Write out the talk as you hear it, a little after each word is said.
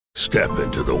Step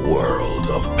into the world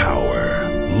of power,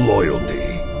 loyalty,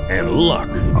 and luck.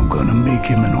 I'm gonna make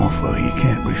him an offer he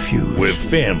can't refuse. With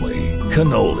family,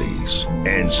 cannolis,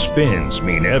 and spins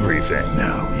mean everything.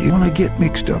 Now, you wanna get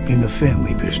mixed up in the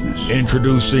family business.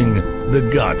 Introducing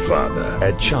The Godfather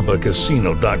at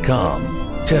ChumbaCasino.com.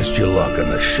 Test your luck in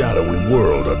the shadowy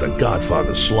world of The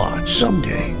Godfather slot.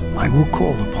 Someday, I will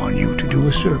call upon you to do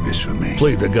a service for me.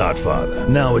 Play The Godfather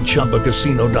now at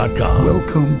ChumbaCasino.com.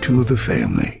 Welcome to the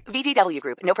family. VGW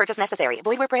Group. No purchase necessary.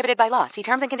 Void where prohibited by law. See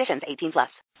terms and conditions. 18+.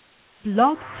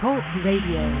 Blog Talk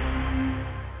Radio.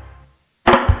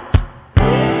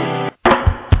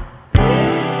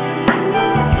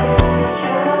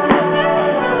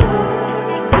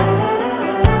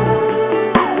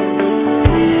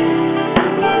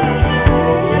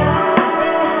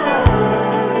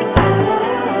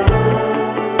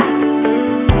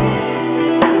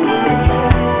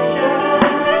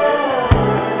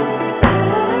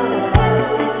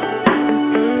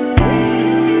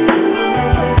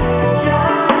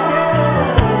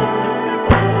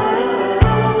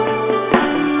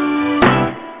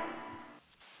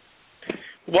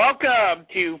 Welcome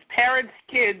to Parents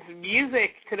Kids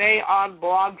Music today on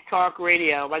Blog Talk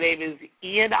Radio. My name is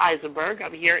Ian Eisenberg.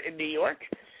 I'm here in New York.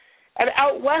 And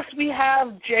out west we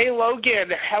have Jay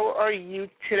Logan. How are you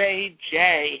today,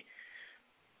 Jay?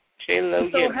 Jay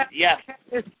Logan, yes.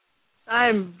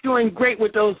 I'm doing great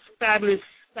with those fabulous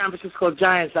San Francisco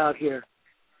Giants out here.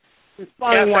 Yes,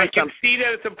 I can see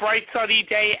that it's a bright sunny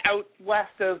day out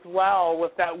west as well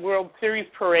with that World Series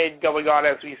parade going on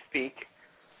as we speak.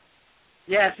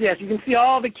 Yes. You can see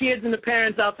all the kids and the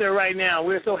parents out there right now.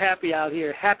 We're so happy out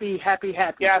here. Happy.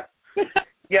 Yes.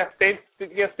 Yes,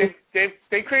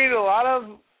 they created a lot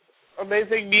of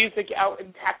amazing music out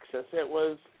in Texas. It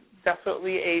was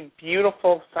definitely a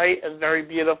beautiful sight and very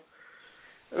beautiful,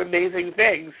 amazing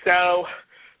thing. So,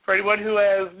 for anyone who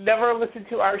has never listened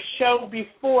to our show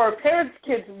before, Parents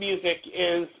Kids Music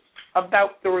is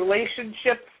about the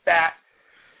relationships that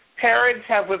parents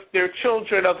have with their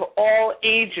children of all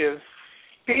ages,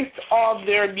 based on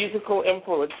their musical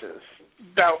influences.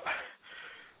 Now,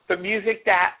 the music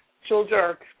that children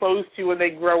are exposed to when they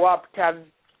grow up can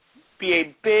be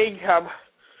a big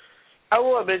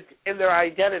element in their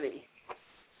identity.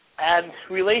 And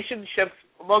relationships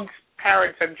amongst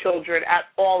parents and children at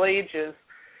all ages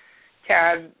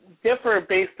can differ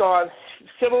based on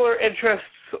similar interests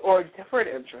or different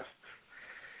interests.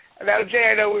 And now, Jay,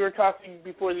 I know we were talking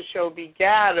before the show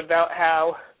began about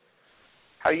how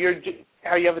you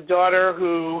have a daughter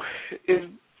whose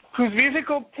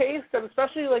musical taste, and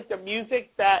especially like the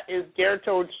music that is geared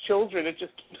towards children, it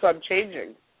just keeps on changing.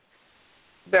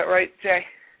 Is that right, Jay?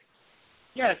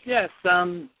 Yes.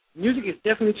 Music is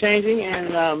definitely changing,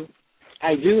 and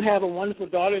I do have a wonderful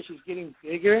daughter. She's getting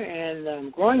bigger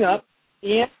and growing up,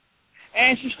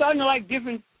 and she's starting to like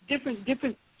different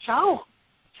child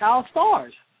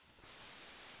stars.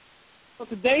 So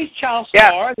today's child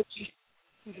star that she's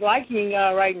liking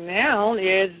right now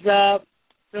is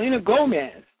Selena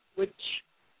Gomez, which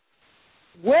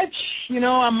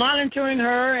I'm monitoring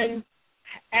her, and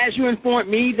as you informed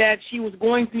me that she was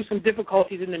going through some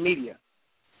difficulties in the media.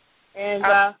 And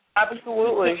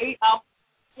absolutely.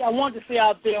 I want to say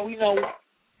out there, we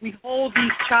hold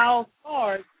these child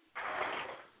stars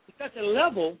to such a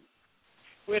level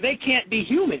where they can't be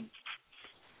human.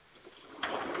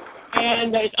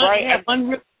 And it's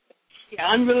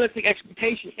unrealistic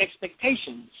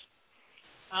expectations.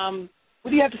 What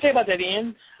do you have to say about that,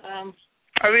 Ian?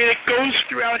 It goes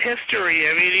throughout history.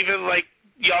 Even like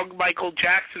young Michael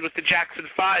Jackson with the Jackson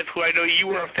 5, who I know you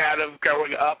were a fan of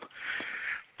growing up,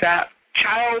 that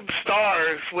child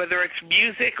stars, whether it's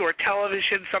music or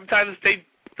television, sometimes they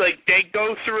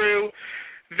go through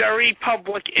very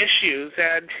public issues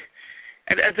and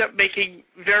end up making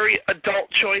very adult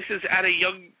choices at a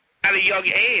young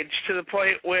age, to the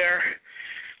point where,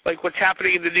 like what's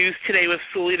happening in the news today with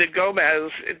Selena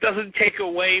Gomez, it doesn't take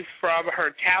away from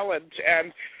her talent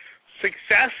and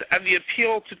success and the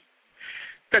appeal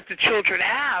that the children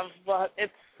have, but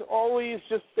it's always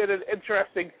just been an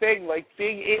interesting thing, like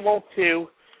being able to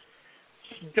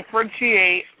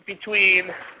differentiate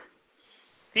between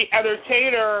the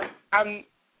entertainer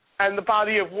and the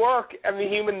body of work and the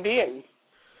human being.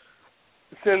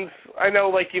 Since I know,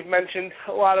 like you've mentioned,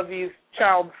 a lot of these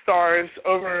child stars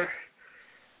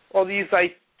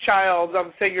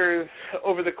child singers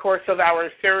over the course of our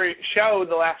show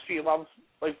the last few months,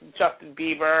 like Justin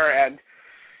Bieber, and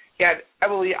you had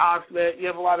Emily Osment. You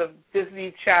have a lot of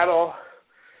Disney Channel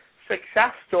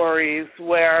success stories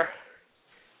where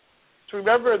to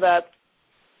remember that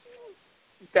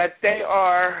they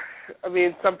are I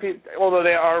mean, some people, although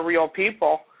they are real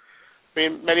people, I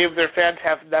mean, many of their fans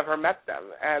have never met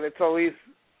them, and it's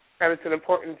an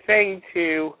important thing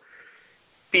to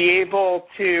be able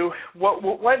to,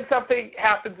 when something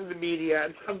happens in the media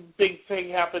and some big thing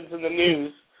happens in the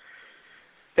news,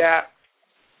 that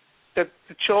the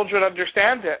children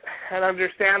understand it and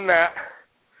understand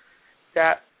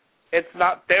that it's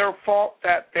not their fault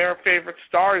that their favorite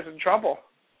star is in trouble.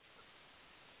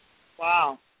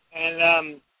 Wow.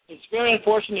 And it's very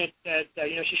unfortunate that,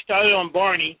 she started on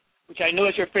Barney, which I know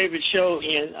is your favorite show,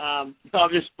 Ian. I'm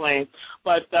just playing.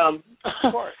 But,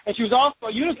 and she was also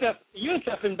a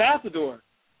UNICEF ambassador.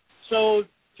 So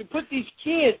to put these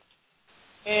kids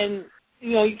and,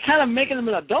 you're kind of making them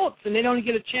adults and they don't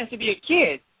get a chance to be a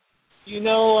kid.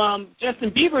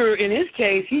 Justin Bieber, in his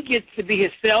case, he gets to be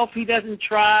himself. He doesn't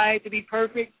try to be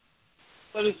perfect.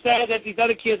 But it's sad that these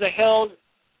other kids are held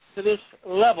to this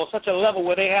level, such a level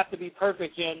where they have to be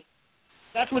perfect. And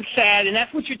that's what's sad, and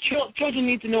that's what your children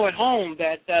need to know at home,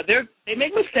 that they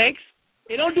make mistakes.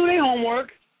 They don't do their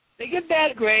homework. They get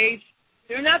bad grades.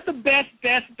 They're not the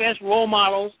best role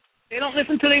models. They don't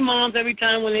listen to their moms every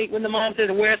time when the mom says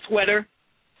wear a sweater.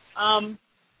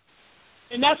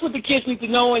 And that's what the kids need to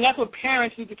know, and that's what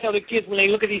parents need to tell their kids when they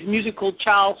look at these musical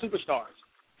child superstars.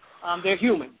 They're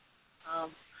human.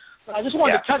 But I just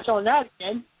wanted to touch on that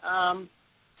again.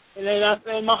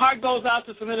 And my heart goes out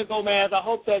to Selena Gomez. I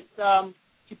hope that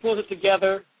she pulls it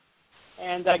together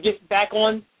and gets back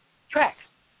on track.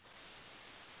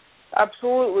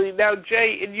 Absolutely. Now,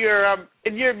 Jay, in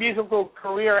your musical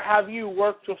career, have you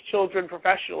worked with children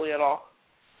professionally at all,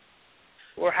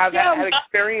 or have had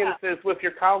experiences with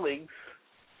your colleagues?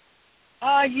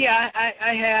 I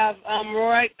have.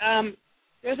 Right.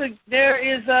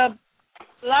 There is a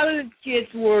lot of the kids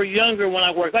were younger when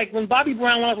I worked. Like when Bobby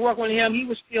Brown, when I was working with him, he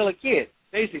was still a kid,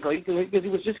 basically, because he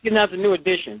was just getting out the new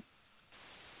edition.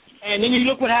 And then you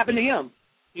look what happened to him,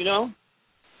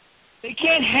 They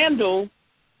can't handle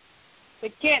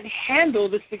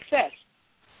the success.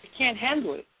 They can't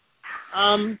handle it.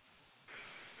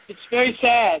 It's very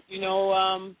sad,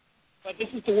 but this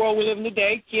is the world we live in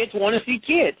today. Kids want to see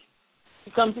kids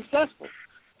become successful.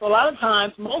 So a lot of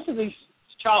times, most of these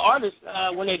child artists,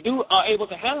 when they are able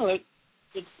to handle it,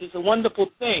 it's a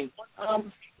wonderful thing.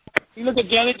 You look at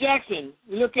Janet Jackson.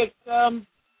 You look at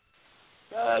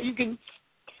you can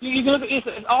look at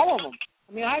it's all of them.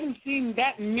 I mean, I haven't seen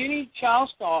that many child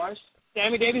stars.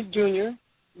 Sammy Davis Jr.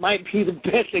 might be the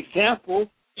best example,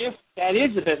 if that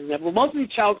is the best example. Most of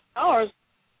these child stars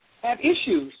have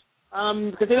issues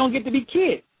because they don't get to be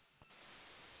kids.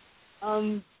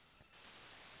 Wow.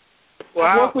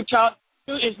 I work with child.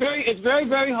 It's very,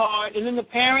 very hard. And then the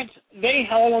parents, they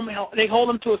hold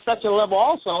them to such a level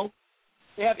also.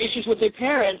 They have issues with their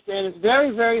parents, and it's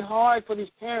very, very hard for these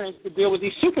parents to deal with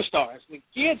these superstars. The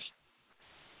kids,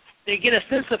 they get a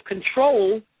sense of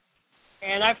control,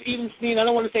 and I've even seen, I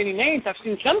don't want to say any names, I've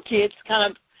seen some kids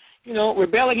kind of,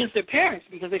 rebel against their parents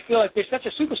because they feel like they're such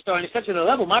a superstar and they're such at a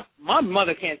level. My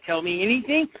mother can't tell me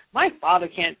anything. My father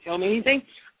can't tell me anything.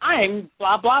 I'm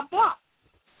blah, blah, blah.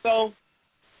 So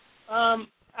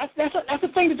that's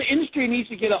a thing that the industry needs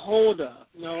to get a hold of.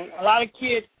 A lot of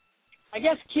kids, I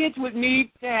guess kids would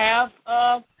need to have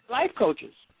life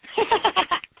coaches.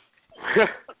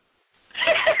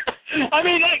 I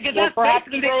mean, perhaps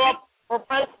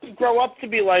grow up to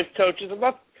be life coaches. I'm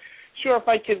not sure if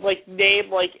I could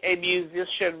name a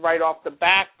musician right off the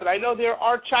bat, but I know there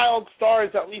are child stars,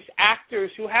 at least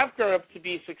actors, who have grown up to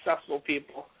be successful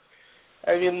people.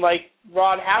 I mean, like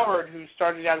Ron Howard, who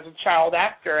started out as a child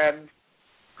actor and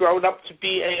grown up to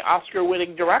be an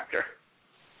Oscar-winning director.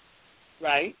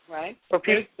 Right. Or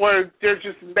there's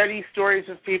just many stories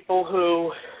of people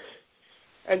who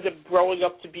end up growing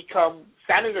up to become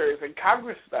senators and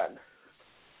congressmen.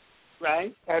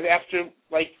 Right. And after,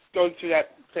 going through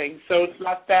that thing. So it's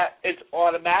not that it's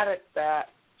automatic that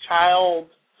child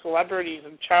celebrities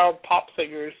and child pop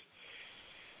singers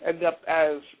end up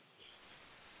as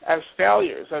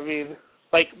failures. I mean,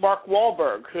 like Mark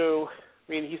Wahlberg, who,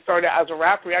 he started out as a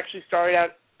rapper. He actually started out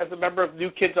as a member of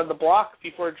New Kids on the Block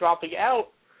before dropping out.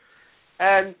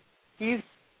 And he's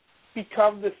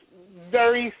become this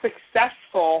very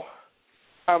successful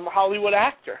Hollywood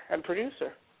actor and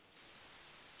producer.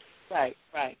 Right.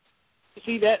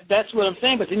 See, that's what I'm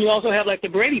saying. But then you also have the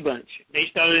Brady Bunch. They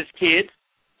started as kids.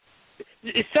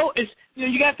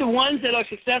 You got the ones that are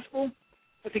successful,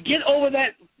 but to get over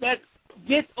that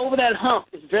hump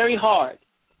is very hard.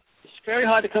 It's very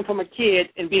hard to come from a kid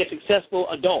and be a successful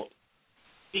adult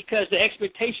because the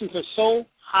expectations are so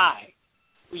high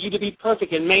for you to be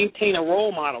perfect and maintain a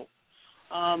role model.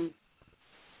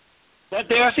 But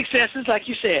there are successes, like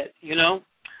you said, you know.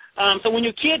 So when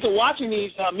your kids are watching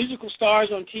these musical stars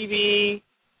on TV,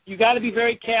 you got to be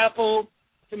very careful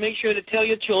to make sure to tell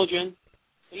your children,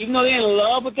 even though they're in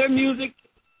love with their music,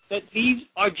 that these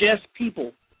are just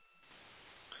people,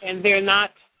 and they're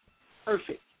not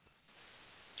perfect.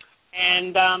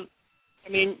 And, I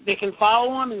mean, they can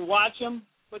follow them and watch them,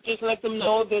 but just let them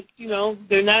know that, you know,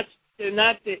 they're not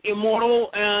immortal,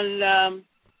 and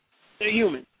they're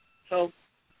human. So,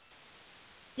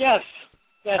 yes,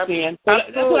 that's the end.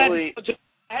 Absolutely. That's what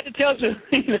I had to tell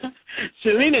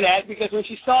Selena that, because when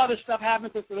she saw this stuff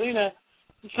happen to Selena,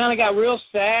 she kind of got real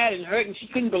sad and hurt, and she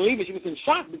couldn't believe it. She was in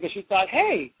shock because she thought,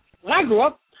 hey, when I grew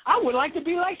up, I would like to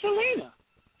be like Selena.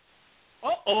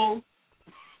 Uh-oh.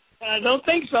 I don't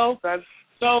think so.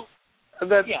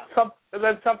 And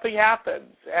then something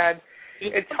happens, and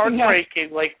it's heartbreaking.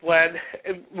 Like when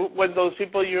those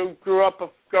people you grew up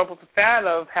with a fan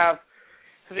of have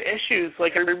issues.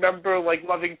 Like I remember like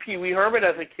loving Pee Wee Herman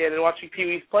as a kid and watching Pee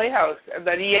Wee's Playhouse, and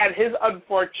then he had his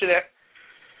unfortunate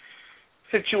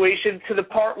situation to the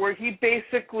part where he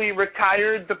basically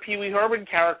retired the Pee Wee Herman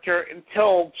character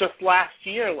until just last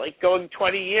year, like going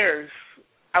 20 years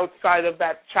outside of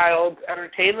that child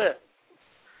entertainment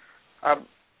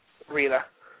arena.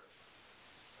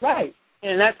 Right,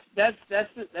 and that's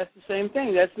the same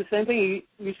thing. That's the same thing.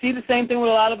 You see the same thing with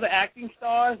a lot of the acting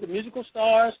stars, the musical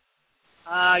stars.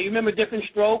 You remember Different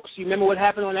Strokes. You remember what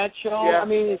happened on that show. Yeah. I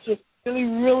mean, it's just really,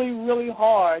 really, really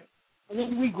hard. And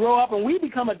then we grow up and we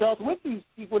become adults with these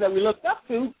people that we looked up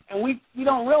to, and we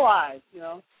don't realize, you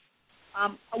know.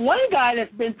 One guy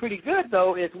that's been pretty good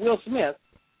though is Will Smith.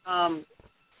 So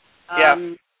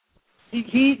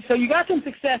you got some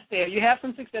success there. You have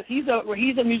some success. He's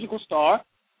a musical star,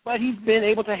 but he's been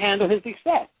able to handle his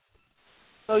success.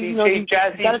 So he's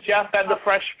Jeff and the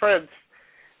Fresh Prince.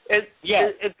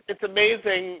 It's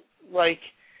amazing, like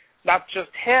not just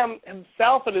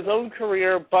himself and his own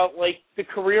career, but like the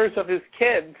careers of his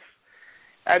kids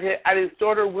and his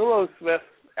daughter Willow Smith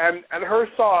and her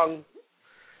song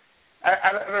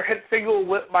and her hit single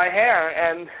 "Whip My Hair,"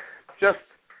 and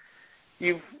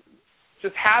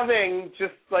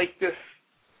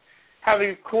having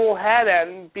a cool head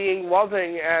and being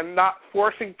loving and not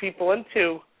forcing people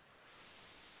into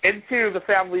the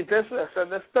family business.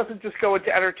 And this doesn't just go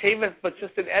into entertainment, but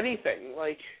just in anything.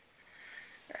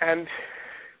 And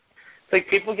it's like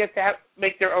people get to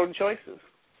make their own choices.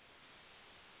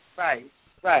 Right.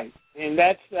 And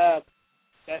that's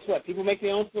what people make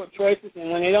their own choices. And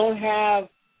when they don't have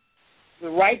the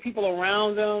right people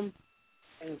around them,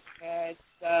 and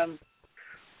it's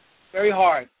very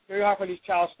hard for these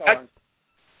child stars.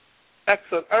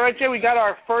 Excellent. All right, Jay, we got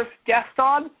our first guest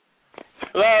on.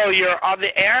 Hello, you're on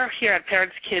the air here at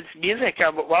Parents Kids Music.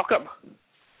 Welcome.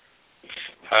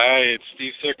 Hi, it's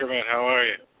Steve Sickerman. How are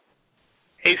you?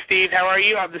 Hey, Steve. How are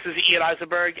you? This is Ian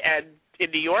Eisenberg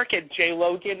in New York and Jay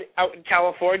Logan out in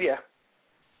California.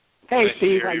 Hey, nice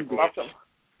Steve. How you doing? Welcome.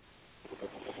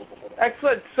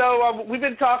 Excellent. So we've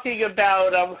been talking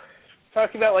about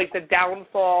like the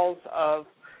downfalls of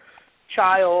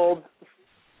child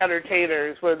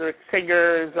entertainers, whether it's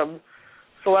singers,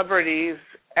 celebrities,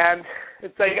 and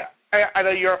it's like I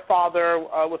know you're a father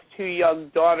with two young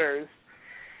daughters.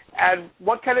 And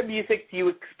what kind of music do you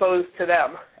expose to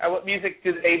them, and what music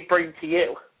do they bring to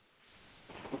you?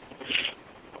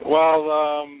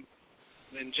 Well,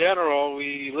 in general,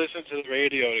 we listen to the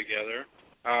radio together,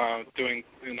 doing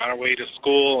our way to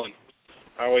school and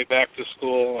our way back to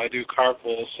school. I do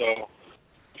carpool, so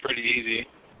it's pretty easy.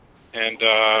 And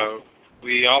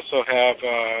we also have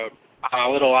a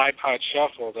little iPod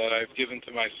Shuffle that I've given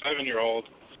to my 7-year-old,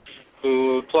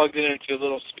 who plugged it into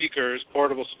little speakers,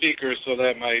 portable speakers, so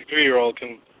that my 4-year-old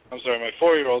can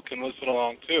listen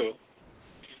along too.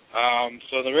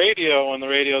 So the radio, when the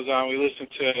radio's on, we listen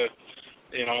to,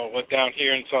 what down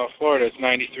here in South Florida, it's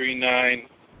 93.9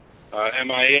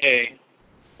 MIA,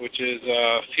 which is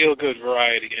feel-good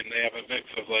variety, and they have a mix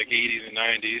of like 80s and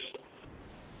 90s.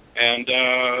 And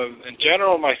in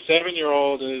general, my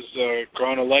 7-year-old is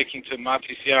grown a liking to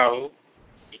Matisiahu,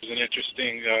 which is an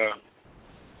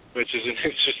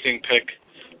interesting pick,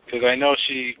 because I know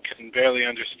she can barely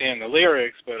understand the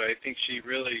lyrics, but I think she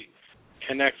really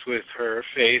connects with her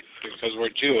faith because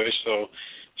we're Jewish, so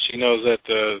she knows that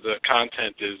the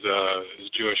content is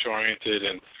Jewish oriented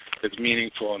and it's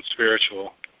meaningful and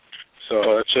spiritual.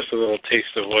 So it's just a little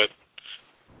taste of what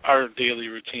our daily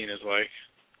routine is like.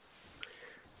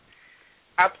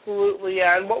 Absolutely.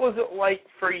 And what was it like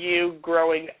for you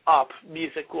growing up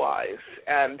music-wise,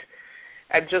 and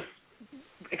just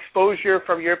exposure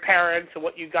from your parents and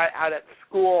what you got out at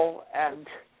school, and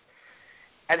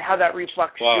and how that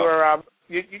reflects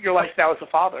your life now as a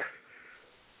father.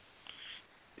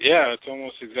 Yeah, it's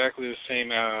almost exactly the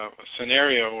same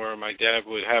scenario where my dad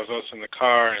would have us in the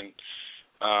car and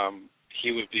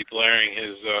he would be blaring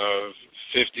his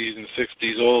 50s and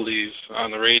 60s oldies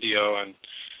on the radio, and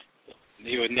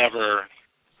he would never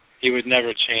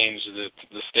change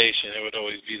the station. It would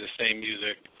always be the same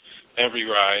music every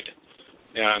ride.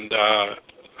 And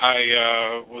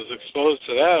I was exposed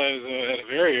to that at a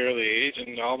very early age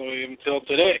and all the way until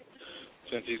today,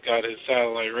 since he's got his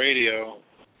satellite radio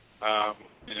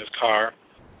in his car.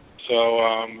 So,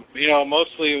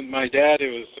 mostly with my dad,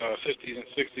 it was 50s and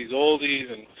 60s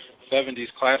oldies and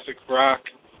 70s classic rock.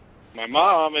 My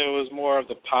mom, it was more of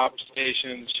the pop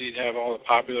station. She'd have all the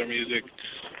popular music,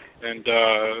 and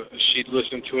she'd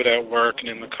listen to it at work and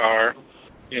in the car.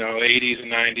 80s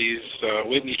and 90s,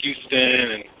 Whitney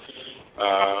Houston and,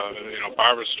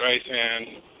 Barbara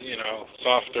Streisand,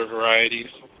 softer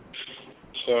varieties.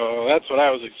 So that's what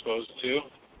I was exposed to.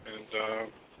 And,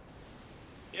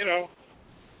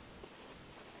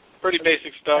 pretty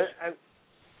basic stuff.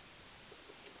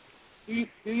 Steve,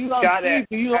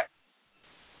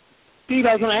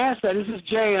 I was going to ask that. This is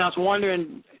Jay, and I was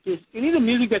wondering, is any of the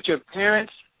music that your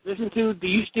parents listen to, do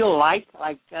you still like?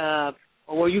 Or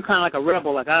were you kind of like a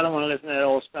rebel, like, I don't want to listen to that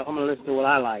old stuff, I'm going to listen to what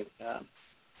I like?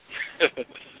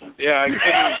 Yeah,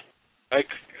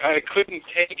 I couldn't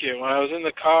take it. When I was in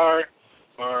the car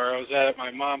or I was at my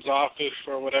mom's office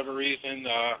for whatever reason,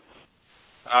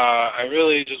 I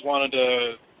really just wanted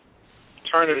to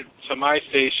turn it to my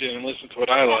station and listen to what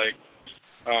I like.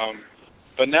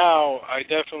 But now I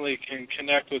definitely can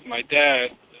connect with my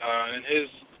dad and his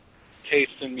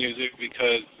taste in music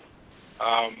because,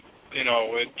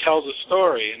 it tells a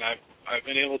story, and I've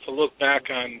been able to look back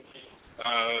on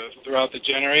throughout the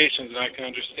generations, and I can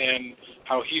understand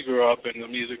how he grew up and the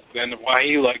music, and why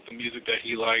he liked the music that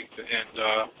he liked,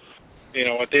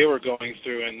 and what they were going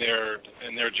through in their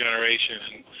generation,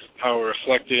 and how it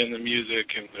reflected in the music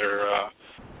and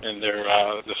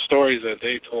the stories that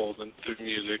they told through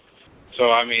music.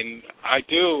 So I mean, I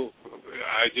do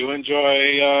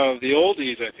enjoy the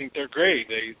oldies. I think they're great.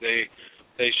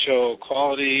 They show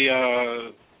quality.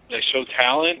 They show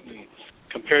talent, and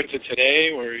compared to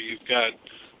today, where you've got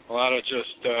a lot of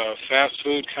just fast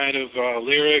food kind of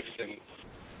lyrics and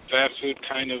fast food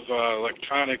kind of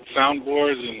electronic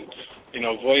soundboards and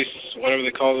voice, whatever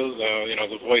they call those,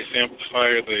 the voice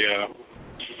amplifier, the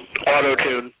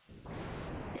auto-tune.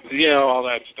 All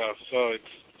that stuff. So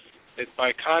it's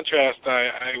by contrast,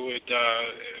 I would,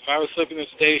 if I was flipping the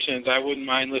stations, I wouldn't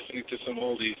mind listening to some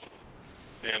oldies.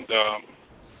 And,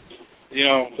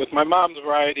 with my mom's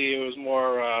variety, it was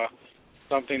more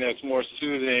something that's more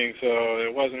soothing, so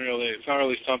it's not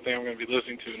really something I'm going to be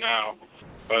listening to now.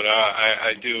 But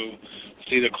I do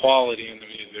see the quality in the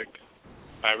music.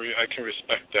 I can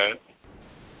respect that.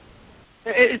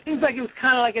 It seems like it was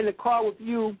kind of like in the car with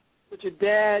you, with your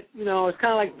dad. It's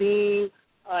kind of like being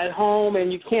at home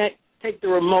and you can't take the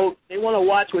remote. They want to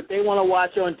watch what they want to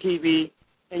watch on TV,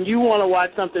 and you want to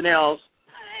watch something else.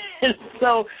 And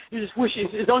so you just wish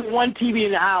there's only one TV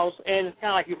in the house, and it's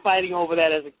kind of like you're fighting over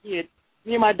that as a kid.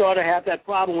 Me and my daughter have that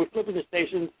problem. We're flipping the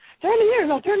stations. Turn to here.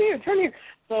 No, turn to here. Turn to here.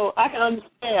 So I can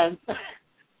understand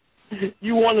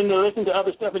you wanting to listen to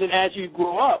other stuff, and then as you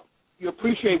grow up, you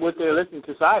appreciate what they're listening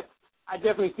to. So I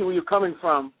definitely see where you're coming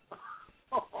from.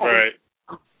 Right.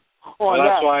 Well,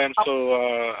 that's why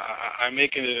I'm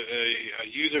making it a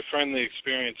user-friendly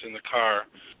experience in the car,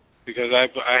 because I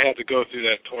had to go through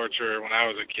that torture when I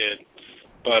was a kid.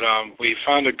 But we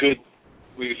found a good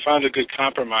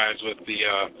compromise with the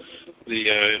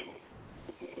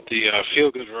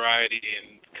feel-good variety,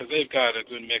 and because they've got a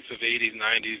good mix of 80s,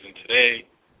 90s, and today.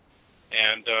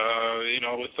 And,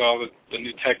 with all the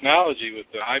new technology with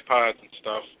the iPods and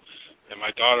stuff, and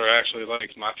my daughter actually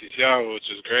likes Matisiao, which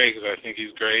is great because I think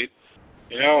he's great.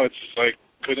 It's like,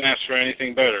 couldn't ask for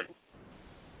anything better.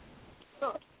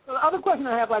 So the other question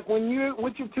I have, like when you're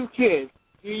with your two kids,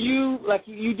 do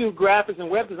you do graphics and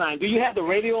web design, do you have the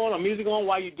radio on or music on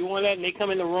while you're doing that and they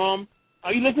come in the room?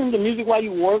 Are you listening to music while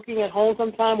you're working at home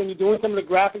sometime when you're doing some of the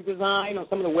graphic design or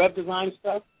some of the web design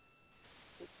stuff?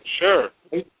 Sure.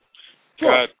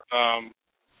 But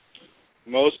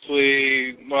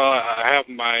mostly, I have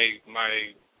my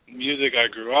music I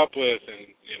grew up with, and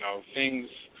things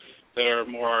that are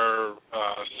more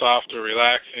soft or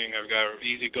relaxing. I've got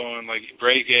easygoing like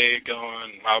reggae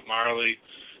going, Bob Marley.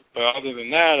 But other than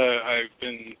that, I've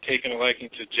been taking a liking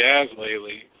to jazz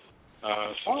lately.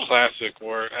 Some classic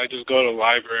work. I just go to the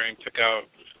library and pick out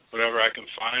whatever I can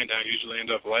find. I usually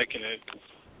end up liking it.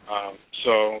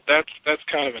 So that's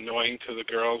kind of annoying to the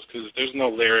girls because there's no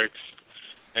lyrics.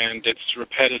 and it's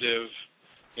repetitive,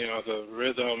 the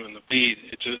rhythm and the beat,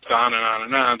 it's just on and on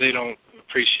and on. They don't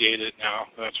appreciate it now,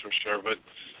 that's for sure, but,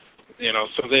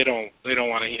 so they don't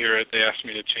want to hear it. They ask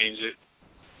me to change it.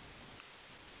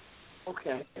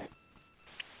 Okay.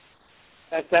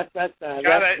 That's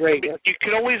great. You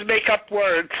can always make up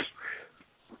words.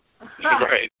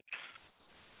 Right.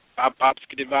 Bop, bop,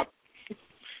 skiddy, bop.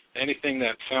 Anything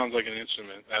that sounds like an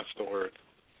instrument, that's the word.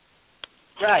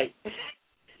 Right.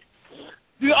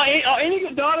 Are any of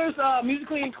your daughters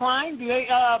musically inclined? Do they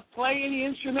play any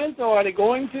instruments, or are they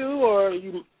going to, or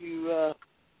are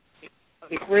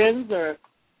they friends, or?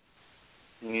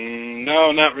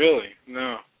 No, not really.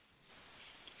 No.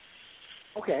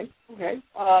 Okay.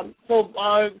 So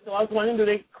I was wondering, do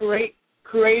they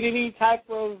create any type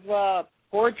of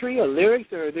poetry or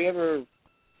lyrics, or do they ever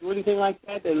do anything like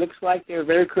that looks like they're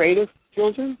very creative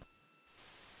children?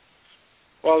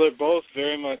 Well, they're both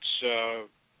very much.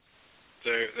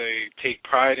 They take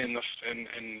pride in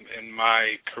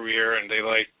my career, and they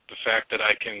like the fact that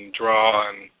I can draw,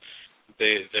 and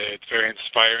it's very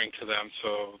inspiring to them.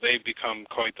 So they become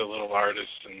quite the little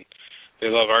artists, and they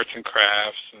love arts and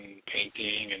crafts and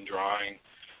painting and drawing.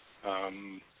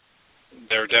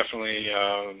 They're definitely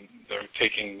they're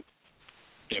taking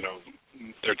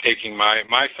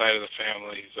my side of the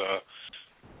family's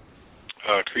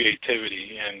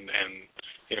creativity and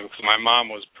because my mom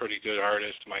was a pretty good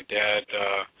artist. My dad,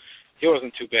 he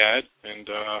wasn't too bad, and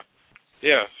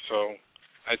so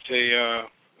I'd say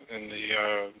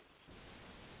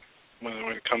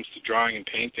when it comes to drawing and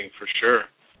painting, for sure.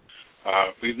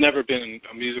 We've never been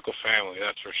a musical family,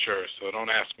 that's for sure. So don't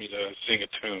ask me to sing a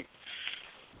tune.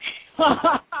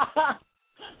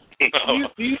 No.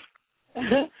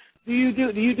 Do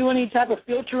you do any type of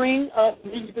filtering of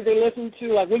music that they listen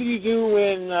to? Like, what do you do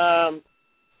when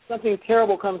something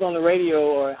terrible comes on the radio,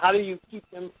 or how do you keep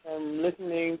them from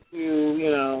listening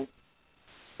to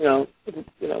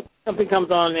something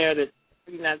comes on there that's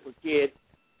pretty not for kids?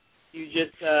 You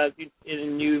just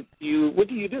what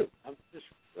do you do? I'm just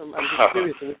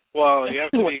curious. Well, you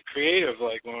have to be creative.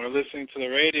 Like when we're listening to the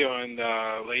radio and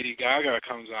Lady Gaga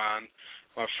comes on,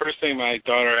 the first thing my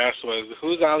daughter asked was,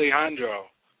 "Who's Alejandro?"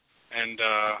 And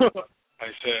I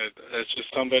said, "That's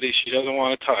just somebody she doesn't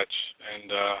want to touch."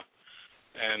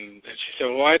 And she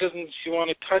said, "Why doesn't she want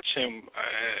to touch him?"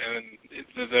 And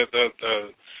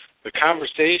the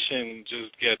conversation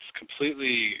just gets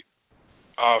completely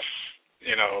off,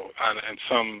 in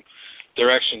some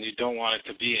direction you don't want it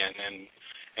to be in.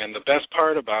 And the best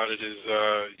part about it is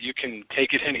you can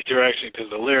take it any direction because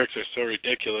the lyrics are so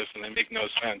ridiculous and they make no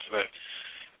sense that,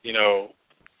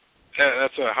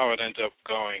 that's how it ends up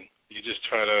going. You just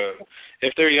try to,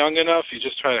 if they're young enough, you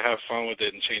just try to have fun with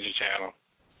it and change the channel.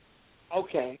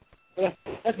 Okay.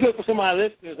 That's good for some of our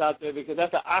listeners out there because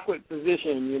that's an awkward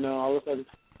position, all of a sudden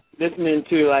listening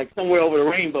to, like, Somewhere Over the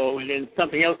Rainbow and then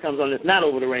something else comes on that's not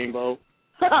over the rainbow.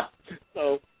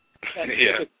 So,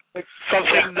 yeah.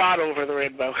 Something not over the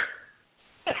rainbow.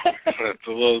 That's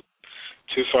a little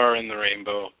too far in the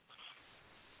rainbow.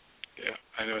 Yeah,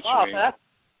 I know what you mean.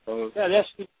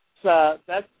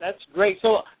 That's great.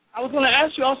 So I was going to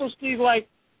ask you also, Steve, like,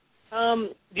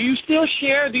 do you still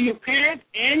share? Do your parents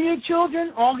and your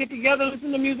children all get together,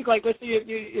 listen to music? Like, let's say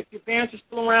if your parents are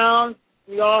still around,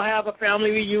 you all have a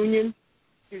family reunion.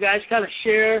 You guys kind of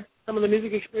share some of the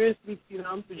music experience, the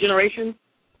generations.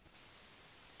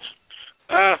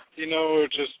 We're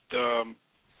just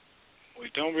we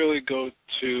don't really go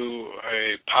to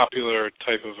a popular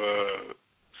type of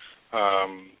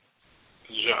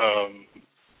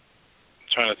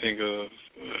trying to think of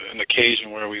an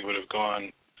occasion where we would have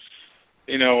gone.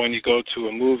 When you go to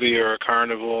a movie or a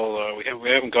carnival, we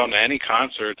haven't gone to any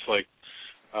concerts like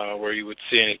where you would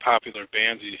see any popular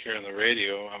bands you hear on the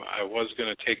radio. I was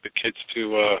going to take the kids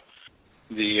to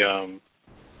the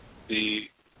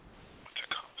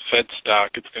Fedstock.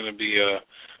 It's going to be a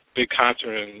big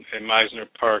concert in Meisner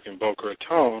Park in Boca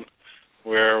Raton,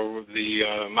 where the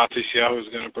Matisyahu is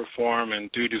going to perform, and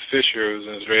Dudu Fisher, who's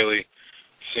an Israeli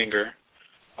singer.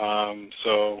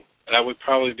 So that would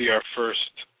probably be our first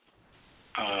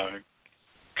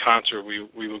concert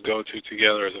we would go to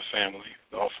together as a family,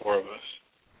 all four of us.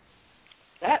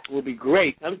 That would be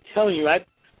great. I'm telling you, I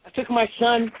took my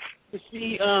son to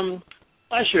see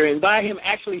Usher, and by him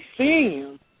actually seeing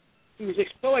him, he was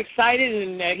just so excited,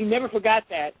 and he never forgot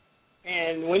that.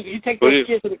 And when you take those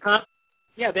kids to the concert,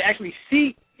 they actually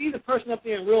see the person up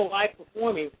there in real life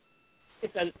performing.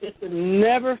 It's a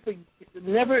never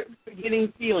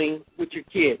forgetting feeling with your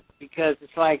kids because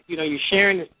it's like you're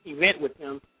sharing this event with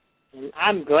them, and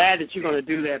I'm glad that you're going to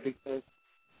do that because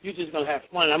you're just going to have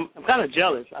fun. I'm kind of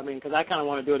jealous. I mean, because I kind of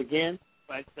want to do it again,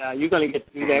 but you're going to get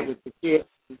to do that with the kids.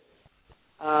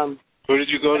 Who did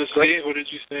you go to see? Who did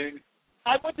you see?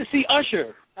 I went to see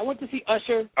Usher. And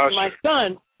my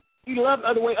son, he loved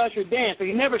the way Usher danced, but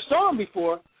he never saw him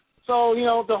before. So,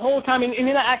 the whole time, and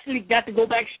then I actually got to go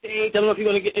backstage. I don't know if you're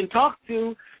going to get and talk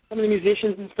to some of the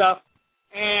musicians and stuff.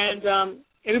 And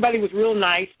everybody was real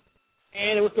nice,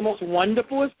 and it was the most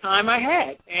wonderfulest time I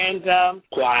had. And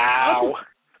wow,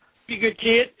 be a good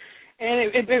kid.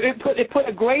 And it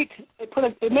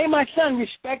made my son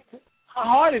respect how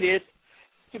hard it is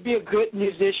to be a good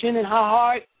musician and how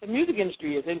hard the music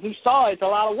industry is. And he saw it's a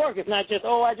lot of work. It's not just,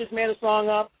 I just made a song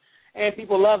up and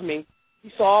people love me. He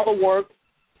saw all the work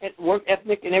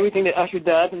ethic and everything that Usher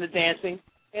does and the dancing,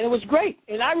 and it was great.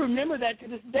 And I remember that to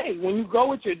this day. When you go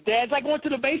with your dad, it's like going to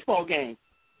the baseball game.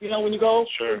 When you go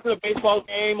to a baseball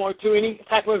game or to any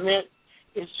type of event,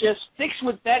 it just sticks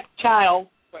with that child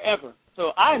forever.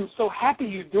 So I'm so happy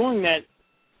you're doing that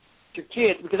to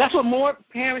kids, because that's what more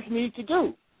parents need to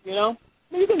do, You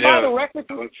can buy the record,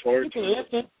 you can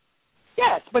listen.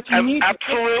 Yes, but you need to...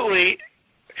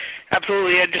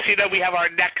 Absolutely, and just we have our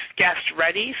next guest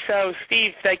ready. So,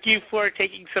 Steve, thank you for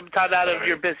taking some time out of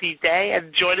your busy day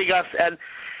and joining us and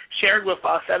sharing with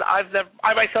us. And I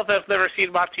myself have never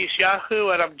seen Matisse Yahoo,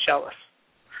 and I'm jealous.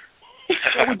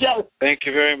 We're jealous. Thank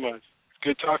you very much.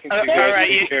 Good talking to you guys. All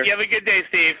right, you have a good day,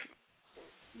 Steve.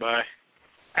 Bye.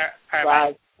 All right,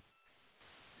 bye.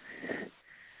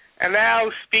 And now,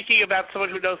 speaking about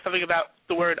someone who knows something about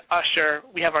the word Usher,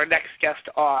 we have our next guest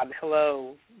on.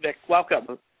 Hello, Nick.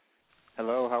 Welcome.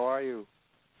 Hello, how are you?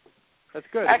 That's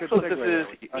good. Excellent. Good this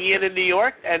is Ian in New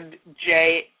York and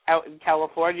Jaee out in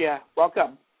California.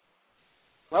 Welcome.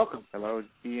 Hello,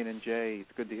 Ian and Jaee.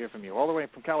 It's good to hear from you. All the way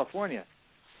from California.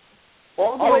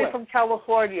 All the way from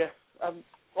California.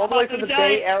 All the way from the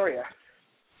Bay Area.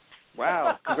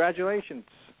 Wow. Congratulations.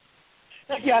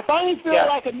 Yeah, I finally feel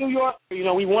like a New Yorker.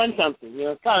 We won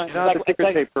something. Kind of like the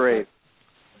ticker tape parade.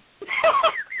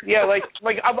 Yeah,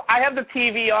 I have the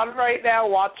TV on right now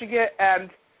watching it,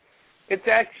 and it's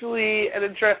actually an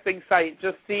interesting sight,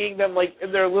 just seeing them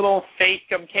in their little fake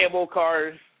cable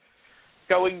cars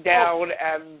going down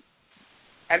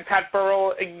and Pat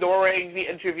Burrell ignoring the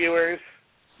interviewers.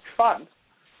 It's fun.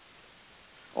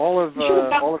 All of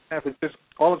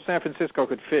San Francisco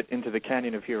could fit into the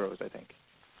Canyon of Heroes, I think.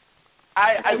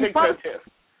 I think so too.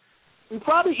 We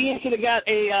probably, Ian, should have got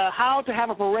a How to Have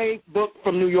a Parade book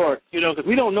from New York, because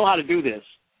we don't know how to do this.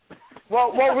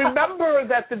 Well, remember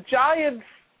that the Giants,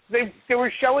 they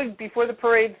were showing, before the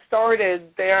parade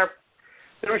started, they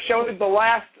were showing the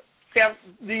last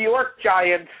New York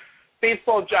Giants,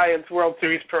 baseball Giants World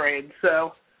Series parade,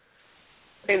 so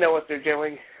they know what they're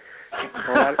doing.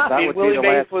 Well, that would Willie be the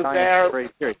Mays last was Giants there.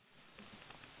 parade period.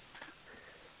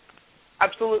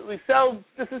 Absolutely. So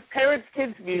this is Parents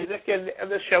Kids Music, and in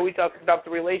the show we talk about the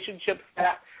relationships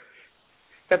that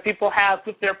people have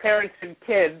with their parents and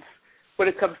kids when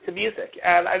it comes to music.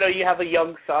 And I know you have a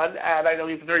young son, and I know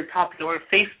he's a very popular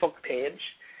Facebook page.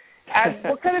 And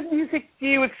what kind of music do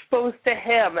you expose to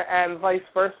him and vice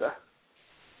versa?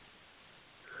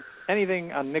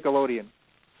 Anything on Nickelodeon.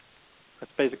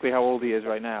 That's basically how old he is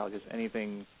right now. Just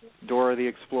anything. Dora the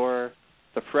Explorer,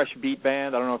 the Fresh Beat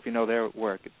Band. I don't know if you know their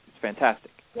work. It's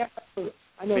fantastic. Yeah,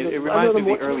 I know. It reminds me of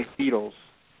the early Beatles.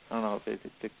 I don't know if it's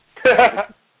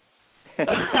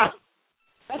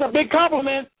That's a big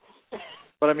compliment.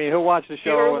 But I mean, he'll watch the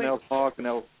show and they'll talk and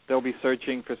they'll be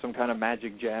searching for some kind of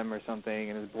magic gem or something,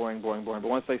 and it's boring. But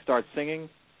once they start singing,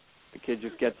 the kid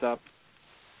just gets up,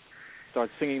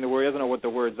 starts singing the words. He doesn't know what the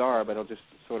words are, but he'll just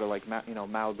sort of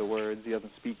mouth the words. He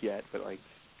doesn't speak yet, but I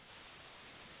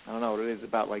don't know what it is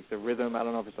about the rhythm. I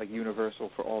don't know if it's universal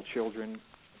for all children.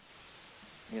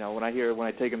 When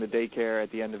I take him to daycare at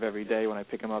the end of every day, when I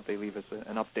pick him up, they leave us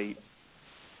an update,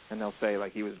 and they'll say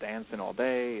he was dancing all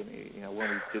day, and when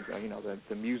we did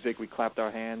the music, we clapped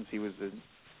our hands. He was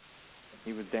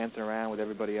dancing around with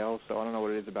everybody else. So I don't know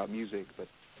what it is about music, but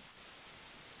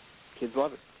kids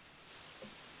love it.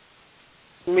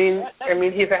 I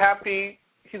mean, he's a happy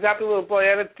little boy,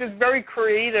 and it's just very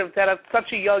creative that at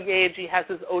such a young age he has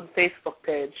his own Facebook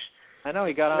page. I know,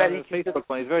 he got on his Facebook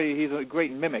page. He's a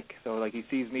great mimic. So he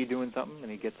sees me doing something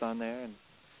and he gets on there, and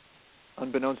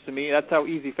unbeknownst to me, that's how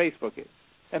easy Facebook is.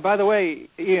 And by the way,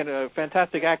 Ian, a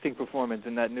fantastic acting performance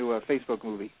in that new Facebook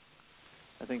movie.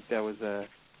 I think that was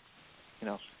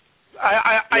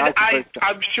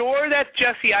I'm sure that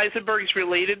Jesse Eisenberg's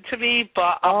related to me,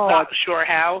 but I'm not sure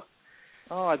how.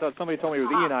 Oh, I thought somebody told me it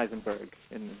was Ian Eisenberg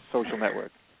in Social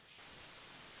Network.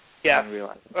 Yeah,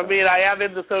 I mean, I am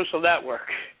in the Social Network,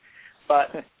 but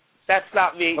that's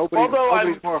not me.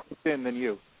 Nobody's more hooked in than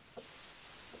you.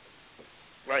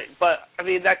 Right, but, I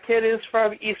mean, that kid is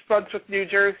from East Brunswick, New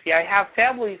Jersey. I have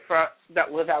family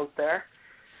that live out there.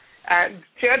 And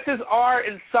chances are,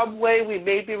 in some way, we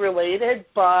may be related,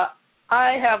 but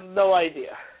I have no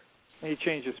idea. And you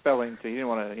changed your spelling to, you didn't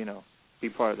want to, be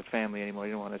part of the family anymore.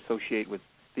 You didn't want to associate with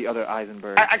the other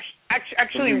Eisenberg.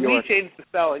 Actually, we changed the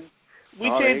spelling. We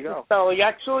changed the spelling.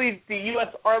 Actually, the U.S.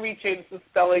 Army changed the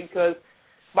spelling because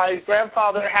my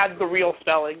grandfather had the real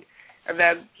spelling, and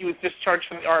then he was discharged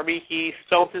from the Army. He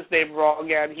spelled his name wrong,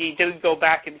 and he didn't go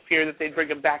back in fear that they'd bring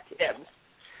him back in.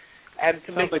 And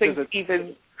to make things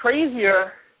even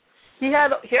crazier, he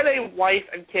had a wife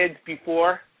and kids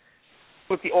before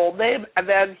with the old name, and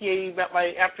then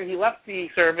after he left the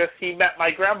service, he met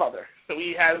my grandmother. So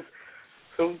he has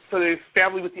so there's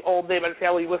family with the old name and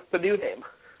family with the new name.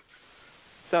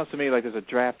 Sounds to me like there's a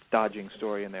draft dodging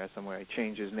story in there somewhere. He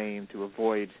changed his name to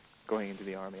avoid going into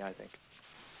the Army, I think.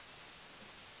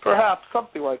 Perhaps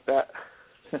something like that.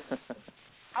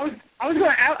 I was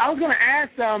going to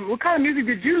ask, what kind of music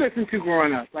did you listen to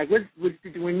growing up? Like,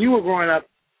 when you were growing up,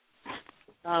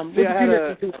 what did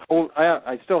you listen to?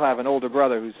 I still have an older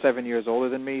brother who's 7 years older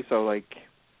than me, so like,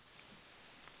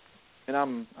 and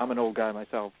I'm an old guy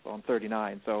myself. I'm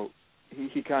 39, so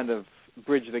he kind of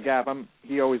bridged the gap.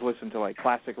 He always listened to like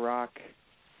classic rock,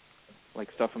 like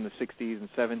stuff from the 60s and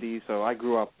 70s. So I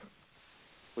grew up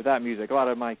with that music. A lot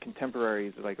of my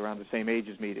contemporaries, like around the same age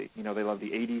as me, they love the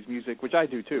 80s music, which I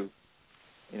do too.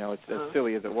 It's as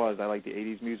silly as it was. I like the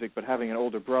 80s music, but having an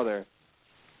older brother,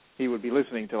 he would be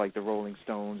listening to like the Rolling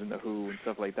Stones and the Who and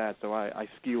stuff like that. So I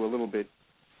skew a little bit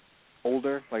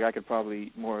older. Like I could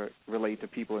probably more relate to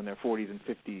people in their 40s and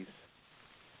 50s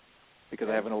because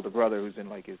I have an older brother who's in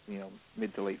like his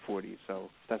mid to late 40s. So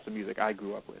that's the music I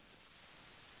grew up with.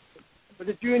 But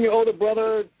did you and your older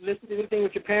brother listen to anything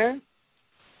with your parents?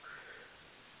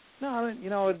 No,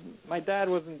 my dad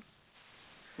wasn't.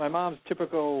 My mom's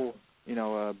typical,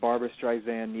 Barbra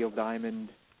Streisand, Neil Diamond,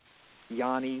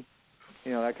 Yanni,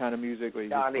 that kind of music where you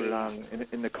just put it on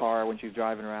in the car when she's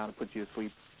driving around and puts you to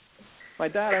sleep. My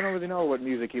dad, I don't really know what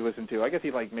music he listened to. I guess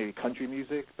he liked maybe country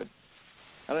music, but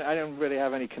I don't really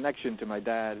have any connection to my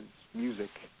dad's music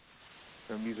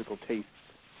or musical tastes.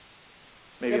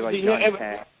 Maybe like Johnny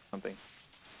Cash or something.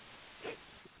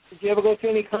 Did you ever go to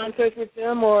any concerts with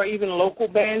them or even local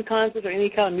band concerts or any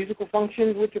kind of musical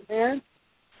functions with your parents?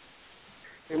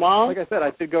 Your mom? Like I said,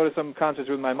 I did go to some concerts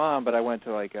with my mom, but I went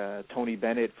to like Tony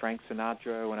Bennett, Frank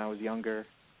Sinatra when I was younger.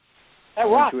 That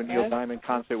rock, went to a Neil Diamond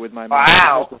concert with my mom.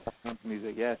 Wow.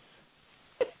 Music, yes.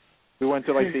 We went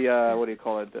to like the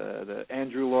the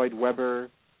Andrew Lloyd Webber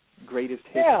Greatest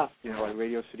Hits, like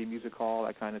Radio City Music Hall,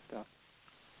 that kind of stuff.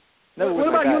 What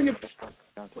about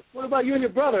you and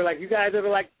your brother? Like, you guys ever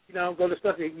go to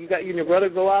stuff? You and your brother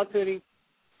go out to any?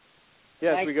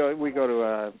 Yes, we go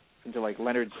to into like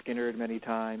Leonard Skinner many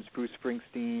times, Bruce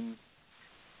Springsteen.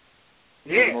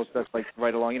 Yeah. Most stuff like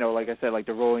right along. Like I said, like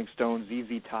the Rolling Stones,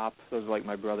 ZZ Top. Those are like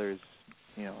my brothers.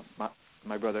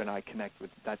 My brother and I connect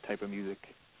with that type of music.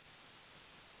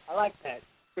 I like that.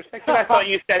 For a second, I thought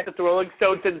you said that the Rolling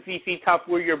Stones and ZZ Top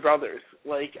were your brothers.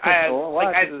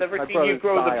 I've never seen you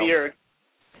grow the beard.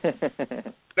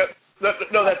 No,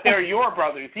 that they're your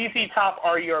brothers. ZZ Top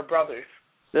are your brothers.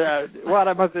 Well,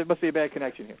 there must be a bad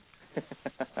connection here.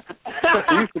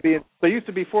 There used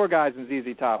to be 4 guys in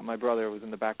ZZ Top. My brother was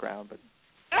in the background, but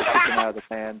he took him out of the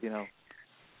band. He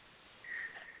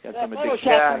had some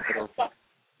addiction.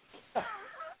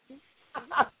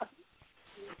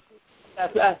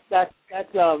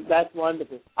 That's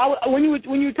wonderful. When you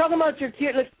were talking about your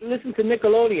kid listen to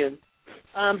Nickelodeon,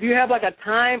 do you have like a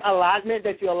time allotment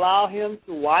that you allow him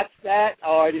to watch that,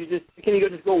 or can you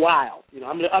just go wild?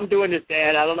 I'm doing this,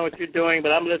 Dad. I don't know what you're doing,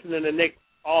 but I'm listening to Nick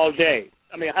all day.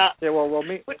 I mean,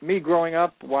 me growing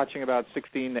up watching about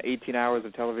 16 to 18 hours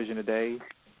of television a day.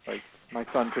 Like my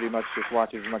son pretty much just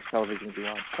watches as much television as he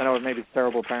wants. I know maybe it's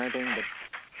terrible parenting,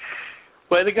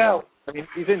 but way to go. I mean,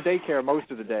 he's in daycare most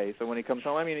of the day, so when he comes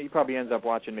home, he probably ends up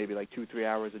watching maybe like 2-3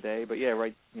 hours a day. But yeah,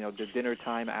 right, the dinner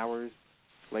time hours,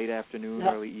 late afternoon,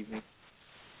 early evening.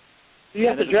 You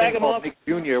have to drag him off. Nick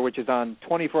Jr., which is on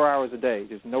 24 hours a day,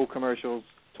 just no commercials,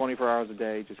 24 hours a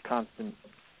day, just constant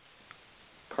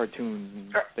cartoons.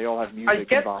 And they all have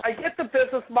music involved. I get the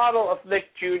business model of Nick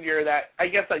Jr. that I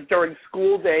guess like during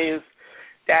school days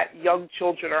that young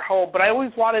children are home, but I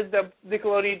always wanted the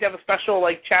Nickelodeon to have a special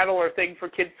channel or thing for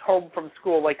kids home from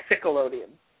school, like Sickelodeon.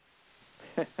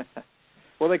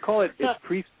 Well, they call it it's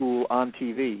preschool on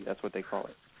TV. That's what they call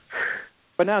it.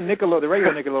 But now the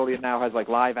regular Nickelodeon now has like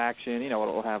live action.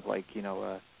 It'll have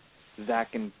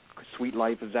Zack and Sweet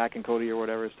Life of Zack and Cody or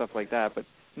whatever, stuff like that. But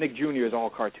Nick Jr. is all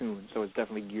cartoons, so it's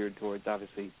definitely geared towards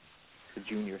obviously the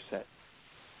junior set.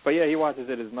 But yeah, he watches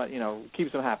it as much,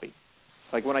 keeps him happy.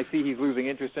 Like when I see he's losing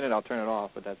interest in it, I'll turn it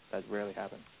off, but that rarely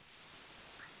happens.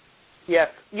 Yes.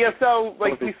 Yeah, so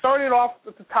we started off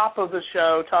at the top of the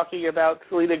show talking about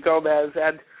Selena Gomez,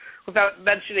 and without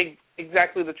mentioning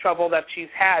exactly the trouble that she's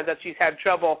had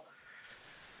trouble.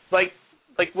 What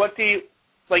do you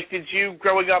did you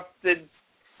growing up, did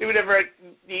you ever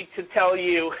need to tell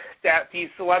you that these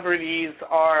celebrities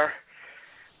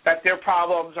that their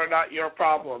problems are not your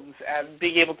problems, and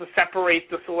being able to separate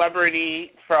the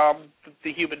celebrity from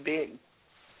the human being?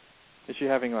 Is she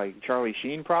having Charlie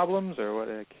Sheen problems, or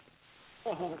what's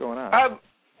going on?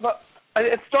 Well,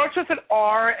 it starts with an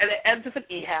R and it ends with an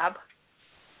EHAB.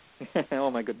 Oh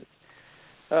my goodness.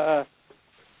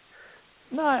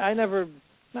 No, I never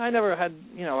had,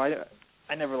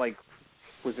 I never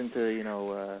was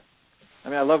into,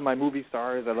 I love my movie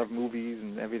stars, I love movies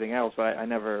and everything else, but I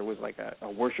never was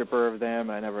a worshiper of them.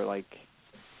 I never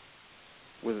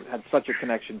had such a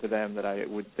connection to them that I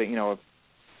would think, if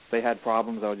they had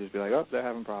problems, I would just be like, oh, they're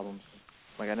having problems.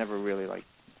 I never really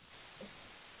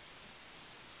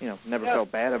never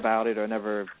felt bad about it, or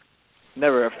never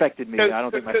affected me. I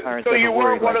don't think my parents ever worried. So you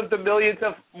were one of the millions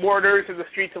of mourners in the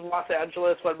streets of Los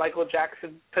Angeles when Michael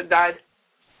Jackson died?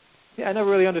 Yeah, I never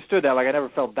really understood that. I never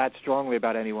felt that strongly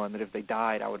about anyone that if they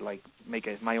died, I would make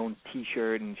my own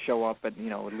T-shirt and show up at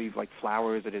leave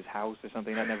flowers at his house or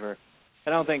something. I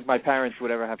don't think my parents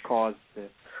would ever have cause to.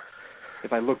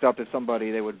 If I looked up to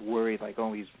somebody, they would worry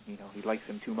oh, he likes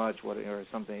him too much, or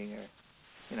something, or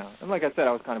And like I said,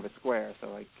 I was kind of a square,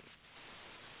 so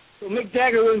So Mick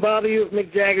Jagger wouldn't bother you if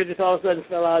Mick Jagger just all of a sudden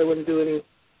fell out? It wouldn't do any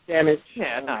damage?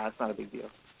 Yeah, no, it's not a big deal.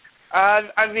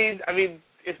 I mean,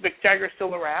 is Mick Jagger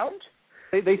still around?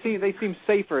 They seem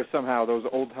safer somehow. Those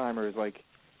old timers,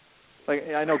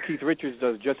 I know Keith Richards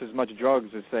does just as much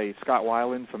drugs as say Scott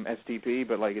Weiland from STP,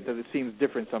 but it seems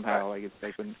different somehow. It's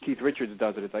when Keith Richards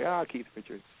does it, it's Keith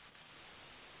Richards.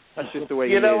 That's just the way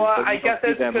he is. I guess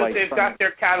it's because they've got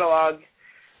their catalog.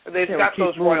 They've got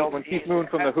those royalties. When Keith Moon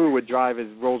from The Who would drive his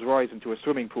Rolls Royce into a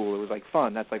swimming pool, it was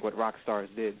fun. That's what rock stars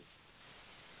did.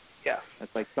 Yeah.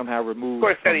 That's somehow removed. Of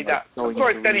course, then he died. Of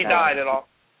course, then he died and all.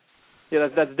 Yeah,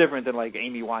 that's different than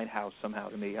Amy Winehouse somehow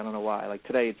to me. I don't know why.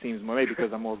 Today it seems more, maybe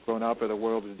because I'm more grown up or the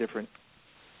world is different.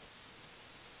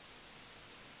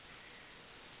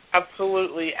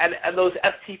 Absolutely, and those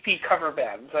STP cover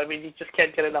bands. You just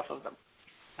can't get enough of them.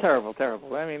 Terrible. Come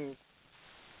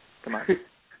on.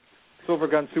 Silver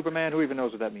Gun Superman. Who even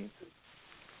knows what that means?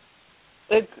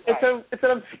 It's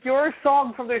an obscure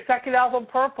song from their second album,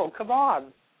 Purple. Come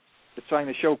on. It's trying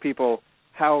to show people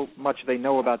how much they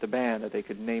know about the band that they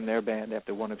could name their band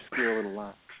after one obscure little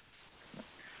line.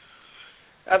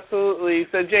 Absolutely.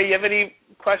 So, Jay, you have any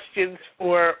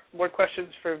more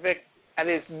questions for Vic and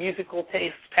his musical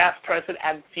tastes, past, present,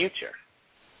 and future?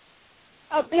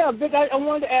 Yeah, Vic, I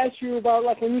wanted to ask you about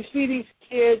when you see these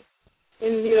kids,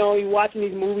 and you're watching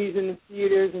these movies in the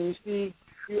theaters, and you see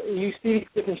these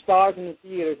different stars in the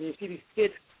theaters, and you see these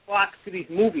kids flock to these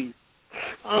movies.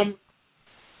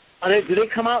 Do they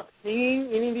come out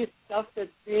singing any of this stuff that's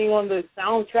being on the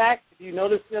soundtrack? Do you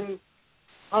notice them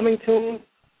humming tunes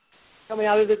coming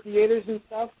out of the theaters and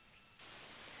stuff?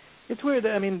 It's weird.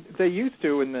 They used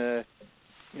to in the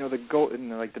the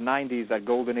 90s, that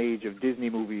golden age of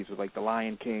Disney movies with The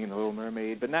Lion King and The Little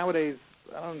Mermaid. But nowadays,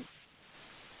 I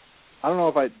don't know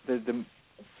if the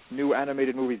new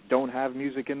animated movies don't have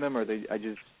music in them, or I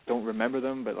just don't remember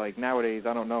them. But nowadays,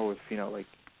 I don't know if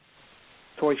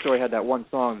Toy Story had that one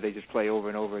song that they just play over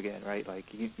and over again, right?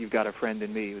 You've Got a Friend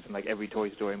in Me. It was in every Toy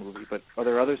Story movie. But are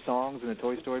there other songs in the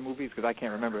Toy Story movies? Because I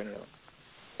can't remember any of them.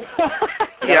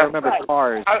 I remember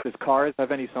Cars. Does Cars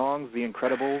have any songs? The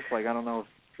Incredibles? I don't know if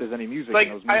there's any music in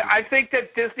those movies. I think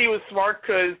that Disney was smart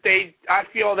because I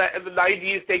feel that in the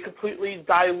 90s they completely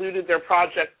diluted their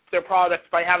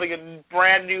product by having a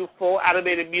brand new full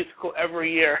animated musical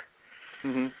every year.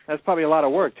 Mm-hmm. That's probably a lot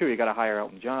of work too. You got to hire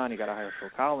Elton John. You got to hire Phil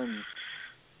Collins.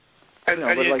 And you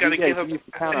got to give them. You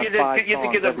have to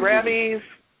give them Grammys.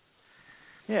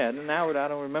 Yeah, now I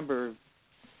don't remember.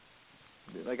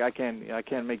 I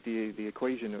can't make the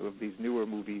equation of these newer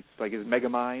movies. Is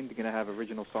Megamind going to have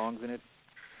original songs in it?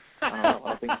 I don't know. I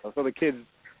don't think so. So the kids,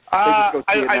 they just go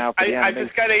see it now for the animation. I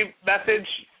just got a message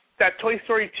that Toy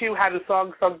Story 2 had a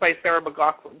song sung by Sarah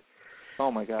McLachlan.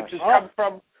 Oh my gosh! Which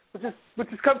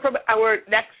has come from our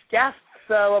next guest.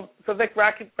 So Vic,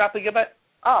 wrapping it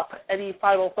up. Any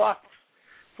final thoughts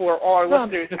for all our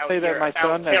listeners just out say here that my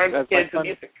son, parents, kids, and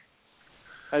music?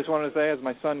 I just wanted to say, as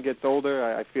my son gets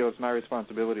older, I feel it's my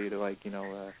responsibility to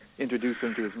introduce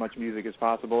him to as much music as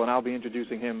possible, and I'll be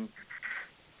introducing him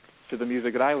to the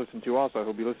music that I listen to also.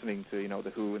 He'll be listening to,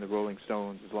 The Who and the Rolling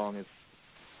Stones as long as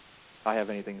I have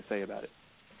anything to say about it.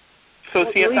 So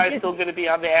CSI is still going to be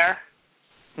on the air?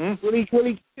 Will he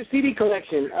get a CD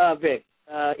collection, Vic,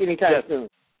 anytime soon?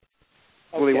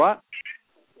 Okay. Will he what?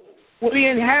 Will he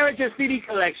inherit your CD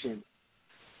collection?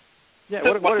 Yeah,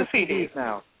 So what are CDs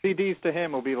now? CDs to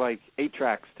him will be like 8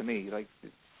 tracks to me. Like,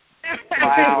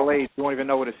 wow. You won't even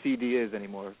know what a CD is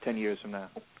anymore 10 years from now.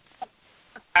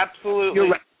 Absolutely. You're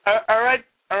right.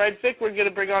 All right, Vic, we're going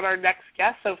to bring on our next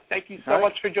guest, so thank you so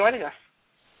much for joining us.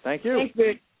 Thank you. Thanks,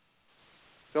 Vic.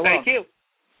 Thank you.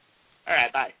 All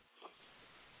right, bye.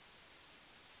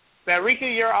 Now, Rika,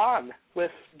 you're on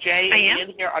with Jaee and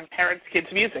Ian here on Parents Kids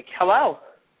Music. Hello.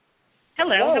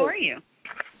 Hello. How are you?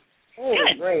 Oh,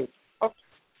 good. Great. Oh,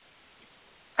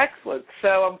 excellent.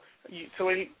 So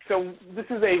this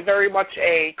is a very much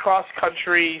a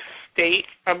cross-country state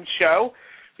show.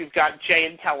 We've got Jay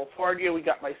in California. We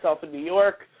got myself in New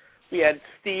York. We had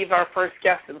Steve, our first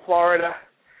guest, in Florida.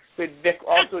 We had Vic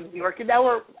also in New York, and now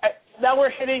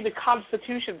we're hitting the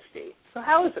Constitution State. So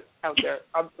how is it out there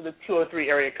on the 203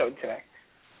 area code today?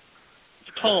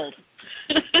 It's cold.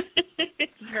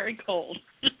 It's very cold.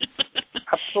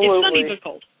 Absolutely. It's sunny but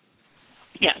cold.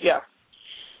 Yes. Yeah.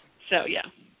 So yeah.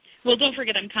 Well, don't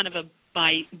forget, I'm kind of a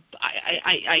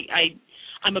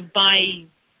I'm a bi-statal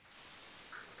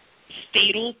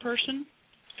person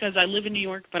because I live in New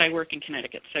York, but I work in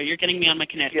Connecticut. So you're getting me on my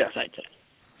Connecticut side today.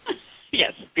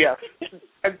 Yes. Yes.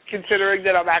 And considering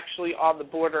that I'm actually on the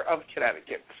border of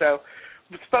Connecticut. So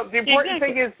the important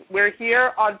thing is we're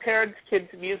here on Parents Kids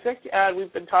Music, and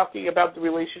we've been talking about the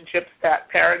relationships that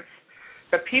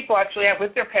people actually have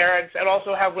with their parents and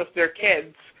also have with their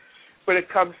kids when it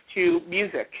comes to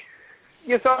music.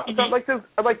 Yeah, so I'd like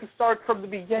to start from the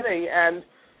beginning and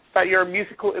about your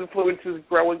musical influences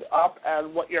growing up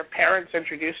and what your parents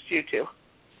introduced you to.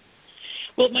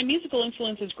 Well, my musical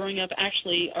influences growing up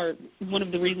actually are one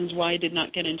of the reasons why I did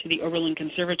not get into the Oberlin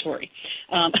Conservatory,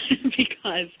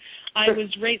 because I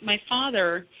was raised. My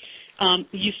father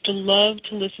used to love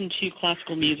to listen to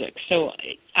classical music, so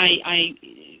I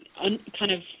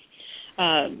kind of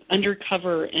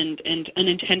undercover and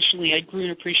unintentionally I grew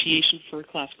an appreciation for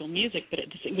classical music,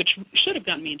 which should have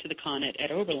gotten me into the con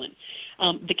at Oberlin.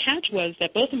 The catch was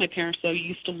that both of my parents, though,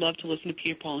 used to love to listen to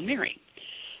Peter, Paul, and Mary.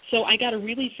 So I got a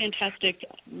really fantastic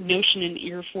notion and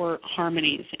ear for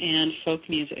harmonies and folk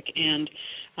music and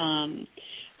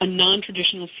a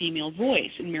non-traditional female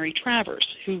voice in Mary Travers,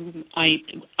 who I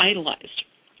idolized.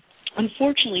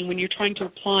 Unfortunately, when you're trying to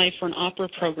apply for an opera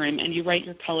program and you write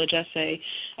your college essay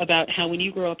about how when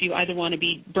you grow up you either want to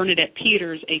be Bernadette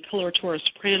Peters, a coloratura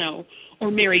soprano,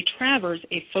 or Mary Travers,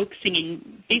 a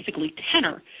folk-singing, basically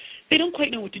tenor, they don't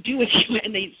quite know what to do with you,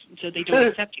 and so they don't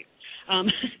accept you.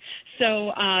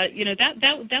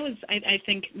 That was, I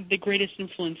think, the greatest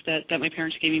influence that my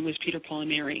parents gave me was Peter, Paul, and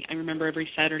Mary. I remember every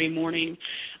Saturday morning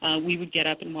we would get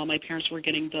up, and while my parents were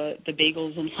getting the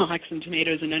bagels and lox and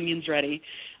tomatoes and onions ready,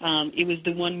 it was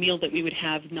the one meal that we would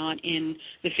have not in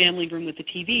the family room with the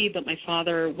TV, but my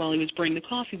father, while he was brewing the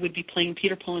coffee, would be playing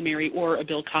Peter, Paul, and Mary or a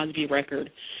Bill Cosby record,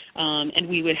 and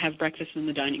we would have breakfast in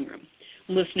the dining room,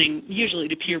 listening usually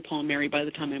to Peter, Paul, and Mary by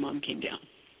the time my mom came down.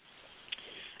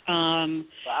 Wow.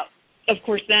 Of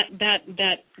course, that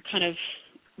kind of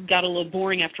got a little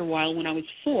boring after a while. When I was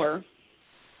 4,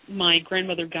 my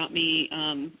grandmother got me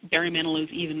Barry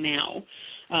Manilow's Even Now.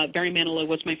 Barry Manilow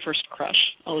was my first crush.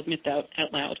 I'll admit that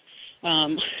out loud.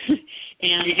 And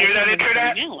you hear that, Internet?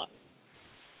 Barry Manilow.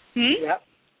 Yep.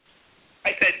 I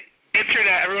said,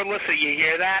 Internet, everyone listen, you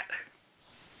hear that?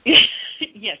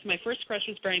 Yes, my first crush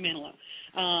was Barry Manilow.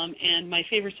 And my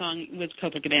favorite song was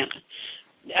Copacabana.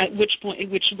 At which point,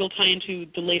 which will tie into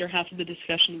the later half of the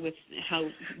discussion with how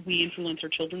we influence our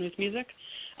children with music.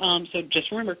 So just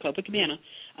remember Copacabana.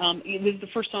 It was the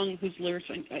first song whose lyrics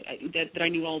that I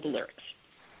knew all the lyrics,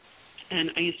 and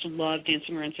I used to love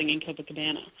dancing around singing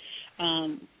Copacabana.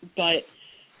 But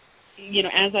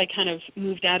as I kind of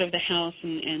moved out of the house,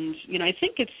 and I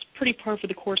think it's pretty par for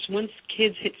the course. Once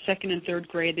kids hit 2nd and 3rd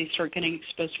grade, they start getting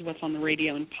exposed to what's on the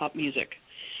radio and pop music.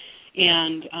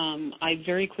 And I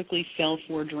very quickly fell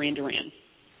for Duran Duran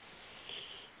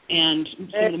and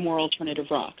some of the more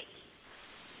alternative rock.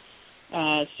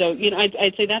 So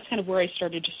I'd say that's kind of where I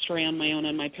started to stray on my own,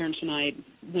 and my parents and I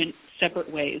went separate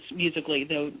ways musically,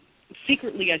 though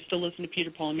secretly I still listened to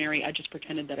Peter, Paul, and Mary. I just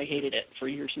pretended that I hated it for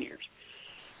years and years,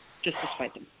 just to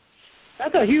spite them.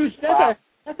 That's a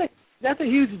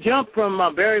huge jump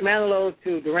from Barry Manilow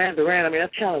to Duran Duran. I mean,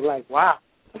 that's kind of like, wow.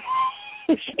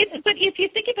 But if you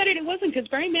think about it, it wasn't, because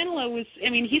Barry Manilow was. I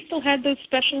mean, he still had those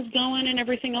specials going and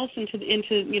everything else into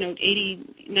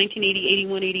 1980,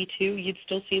 81, 82. You'd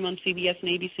still see him on CBS and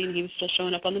ABC, and he was still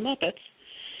showing up on the Muppets.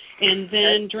 And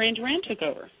then Duran Duran took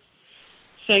over.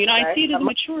 So I see it as a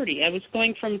maturity. I was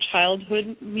going from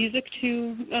childhood music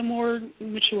to a more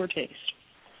mature taste.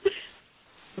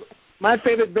 My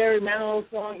favorite Barry Manilow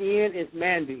song, Ian, is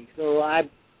Mandy. So I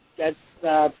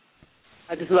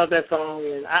just love that song,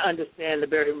 and I understand the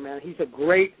Barry Manilow. He's a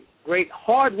great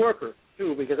hard worker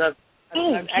too, because I've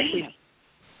actually.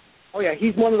 Oh yeah,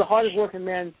 he's one of the hardest working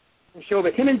men in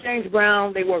showbiz. Him and James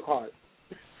Brown, they work hard.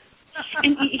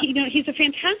 And he's a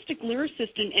fantastic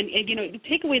lyricist, and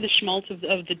take away the schmaltz of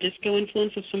the disco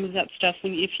influence of some of that stuff.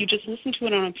 If you just listen to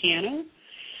it on a piano,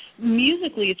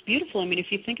 musically it's beautiful. I mean,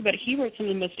 if you think about it, he wrote some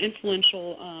of the most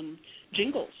influential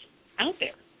jingles out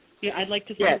there. I'd like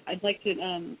to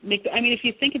make. I mean, if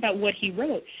you think about what he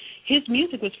wrote, his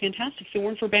music was fantastic. If it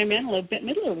weren't for Barry Manilow, Bette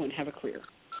Midler wouldn't have a career.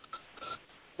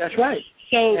 That's right.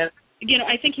 So.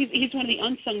 I think he's one of the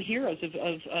unsung heroes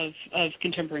of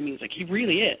contemporary music. He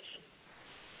really is.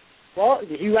 Well,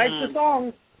 he writes the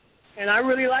songs, and I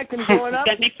really liked him growing up.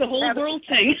 That makes the whole world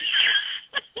sing.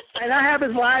 And I have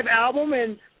his live album,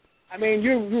 and I mean,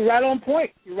 you're right on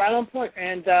point. You're right on point.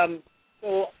 And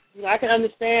so I can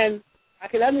understand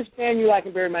you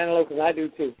liking Barry Manilow, because I do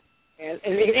too. And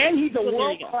he's a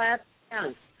world-class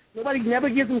pianist. Nobody never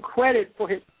gives him credit for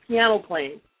his piano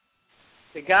playing.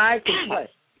 The guy can play.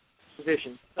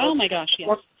 Position. So, oh my gosh,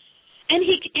 yes. And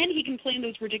he can play in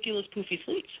those ridiculous poofy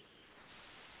sleeves.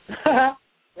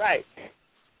 Right.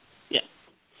 Yeah.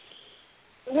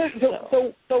 So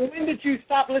when did you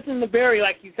stop listening to Barry?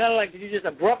 Did you just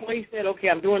abruptly said, okay,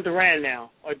 I'm doing Duran now,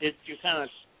 or did you kind of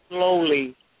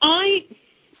slowly?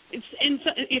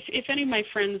 If any of my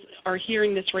friends are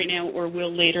hearing this right now or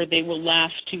will later, they will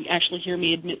laugh to actually hear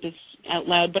me admit this out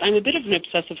loud, but I'm a bit of an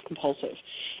obsessive compulsive.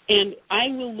 And I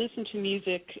will listen to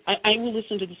music, I will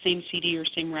listen to the same CD or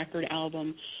same record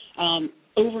album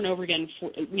over and over again for,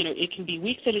 it can be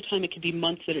weeks at a time, it could be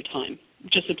months at a time,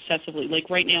 just obsessively. Like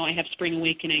right now I have Spring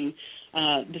Awakening,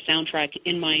 the soundtrack,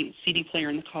 in my CD player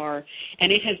in the car,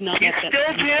 and it has not left that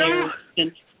CD player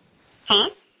since. Huh?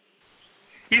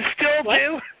 You still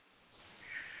do?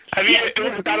 I mean, yes, it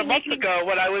was about a month ago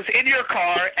when I was in your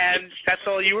car, and that's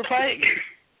all you were playing.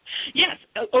 Yes,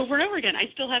 over and over again. I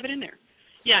still have it in there.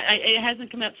 Yeah, it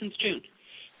hasn't come out since June.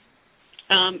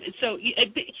 And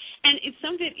it's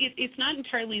some of it. It's not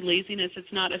entirely laziness.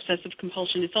 It's not obsessive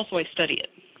compulsion. It's also I study it,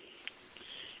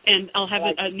 and I'll have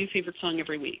a new favorite song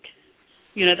every week.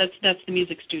 That's the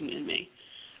music student in me.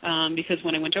 Because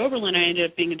when I went to Oberlin, I ended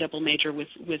up being a double major with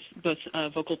both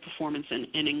vocal performance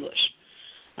and English.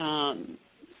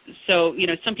 So,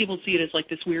 some people see it as like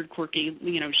this weird, quirky,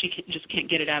 she just can't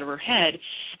get it out of her head.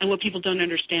 And what people don't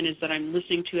understand is that I'm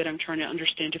listening to it. I'm trying to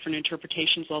understand different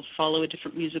interpretations. I'll follow a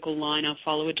different musical line. I'll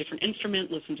follow a different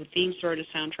instrument, listen to themes throughout a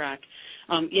soundtrack.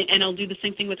 And I'll do the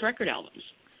same thing with record albums.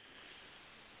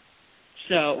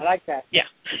 So I like that. Yeah.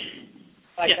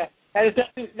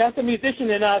 That's a musician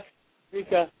in us,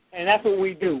 Rika, and that's what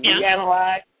we do. Yeah. We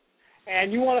analyze,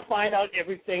 and you want to find out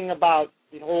everything about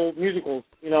the whole musicals,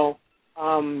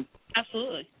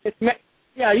 Absolutely.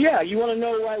 You want to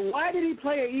know why did he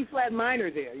play an E flat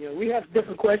minor there? We have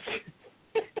different questions.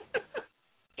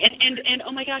 and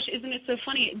oh my gosh, isn't it so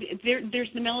funny? There's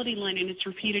the melody line, and it's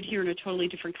repeated here in a totally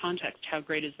different context. How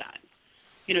great is that?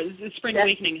 Spring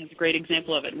Awakening has a great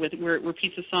example of it, where it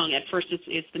repeats a song. At first,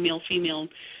 it's the male-female,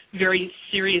 very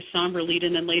serious, somber lead,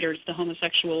 and then later it's the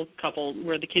homosexual couple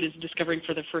where the kid is discovering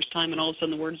for the first time, and all of a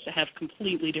sudden the words have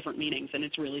completely different meanings, and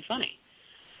it's really funny.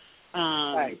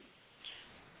 Right.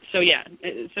 So yeah,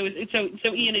 so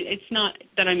Ian, it's not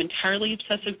that I'm entirely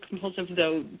obsessive compulsive,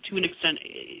 though. To an extent,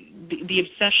 the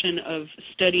obsession of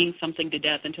studying something to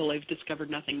death until I've discovered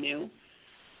nothing new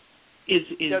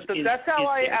that's how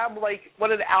I am. Like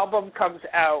when an album comes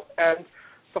out, and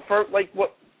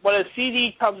when a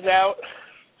CD comes out,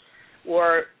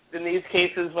 or in these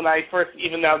cases when I first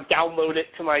even now download it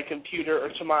to my computer or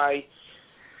to my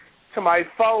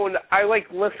phone, I like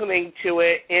listening to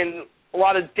it in a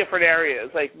lot of different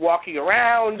areas, like walking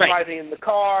around, driving in the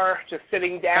car, just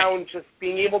sitting down, just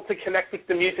being able to connect with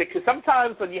the music. Because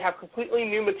sometimes when you have completely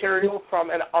new material from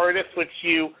an artist which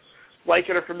you like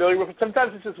it or familiar with,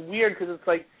 sometimes it's just weird because it's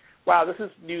like, wow, this is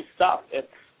new stuff.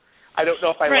 I don't know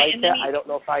if I like it. I don't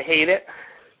know if I hate it.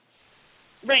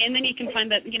 Right, and then you can find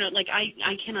that,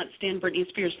 I cannot stand Britney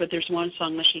Spears, but there's one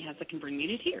song that she has that can bring me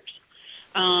to tears.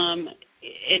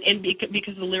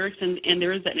 because of the lyrics and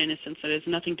there is that innocence that has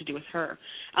nothing to do with her.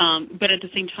 But at the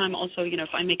same time, also, if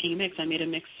I'm making a mix, I made a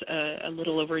mix a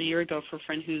little over a year ago for a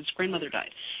friend whose grandmother died,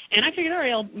 and I figured, all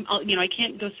right, I'll I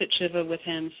can't go sit shiva with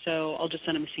him, so I'll just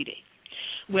send him a CD.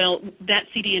 Well, that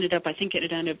CD ended up, I think it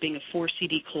ended up being a 4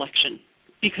 CD collection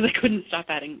because I couldn't stop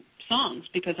adding songs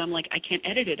because I'm like, I can't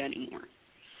edit it anymore.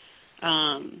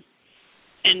 And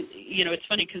it's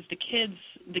funny because the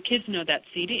kids know that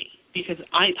CD because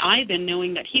I then,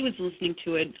 knowing that he was listening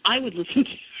to it, I would listen to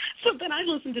it. So then I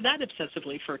listened to that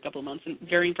obsessively for a couple of months and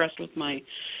very impressed with my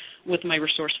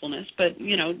resourcefulness. But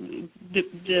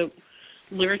the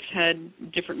lyrics had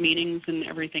different meanings and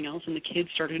everything else, and the kids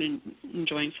started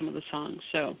enjoying some of the songs.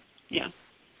 So yeah.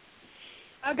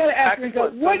 I got to ask you,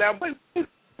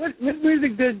 what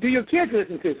music do your kids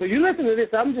listen to? So you listen to this.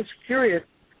 I'm just curious.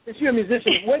 Since you're a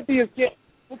musician, what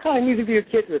kind of music do your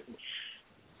kids listen to?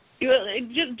 Well,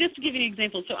 just to give you an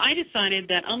example, so I decided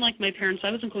that, unlike my parents,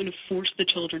 I wasn't going to force the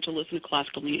children to listen to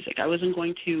classical music. I wasn't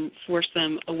going to force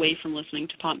them away from listening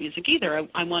to pop music either.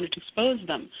 I wanted to expose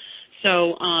them.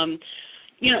 So,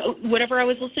 whatever I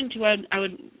was listening to, I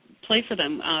would play for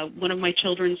them. One of my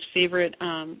children's favorite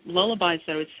lullabies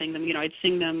that I would sing them, I'd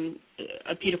sing them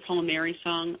a Peter, Paul, and Mary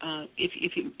song,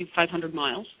 if 500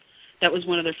 Miles. That was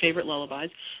one of their favorite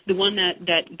lullabies. The one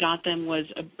that got them was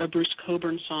a Bruce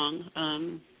Cockburn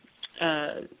song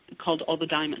called All the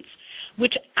Diamonds,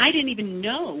 which I didn't even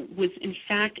know was, in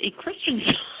fact, a Christian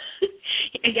song.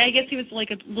 I guess he was like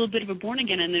a little bit of a born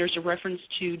again, and there's a reference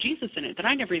to Jesus in it that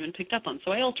I never even picked up on.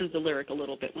 So I altered the lyric a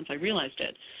little bit once I realized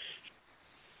it.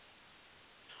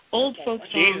 Old folk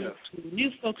songs, new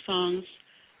folk songs.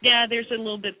 Yeah, there's a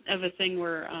little bit of a thing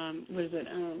where, what is it?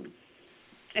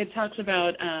 It talks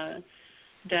about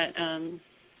that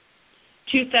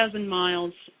 2,000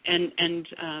 miles and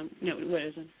no, what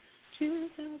is it?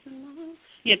 2,000 miles?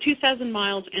 Yeah, 2,000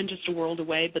 miles and just a world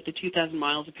away, but the 2,000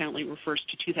 miles apparently refers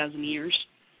to 2,000 years,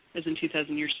 as in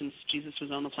 2,000 years since Jesus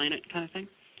was on the planet kind of thing.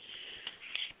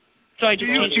 So I just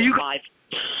changed it to 5.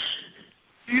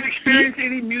 Do you experience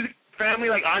any music family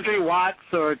like Andre Watts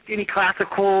or any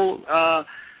classical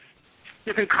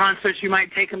different concerts you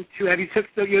might take them to? Have you took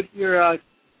your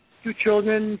 2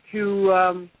 children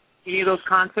to any of those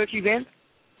concert events?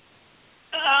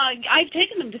 I've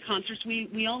taken them to concerts.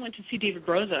 We all went to see David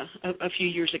Broza a few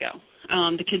years ago.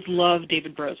 The kids love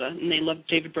David Broza, and they loved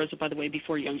David Broza, by the way,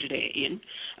 before young Jaee and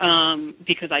Ian,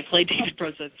 because I played David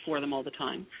Broza for them all the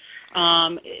time.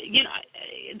 My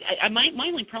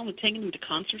only problem with taking them to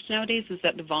concerts nowadays is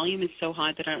that the volume is so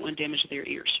high that I don't want to damage their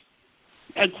ears.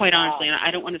 Quite honestly, and I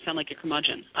don't want to sound like a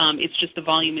curmudgeon. It's just the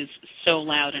volume is so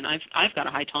loud, and I've got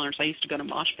a high tolerance. I used to go to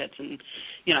mosh pits, and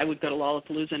I would go to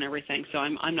Lollapalooza and everything. So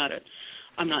I'm not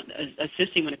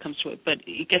assisting when it comes to it. But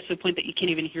it gets to the point that you can't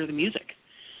even hear the music,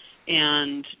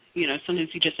 and sometimes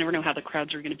you just never know how the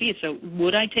crowds are going to be. So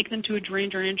would I take them to a Duran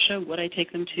Duran show? Would I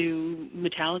take them to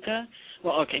Metallica?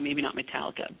 Well, okay, maybe not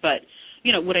Metallica, but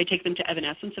would I take them to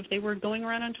Evanescence if they were going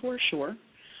around on tour? Sure,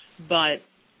 but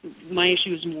my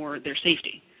issue is more their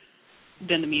safety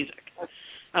than the music.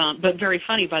 But very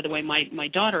funny, by the way, my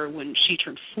daughter, when she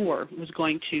turned 4, was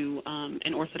going to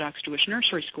an Orthodox Jewish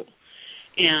nursery school.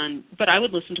 But I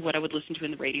would listen to what I would listen to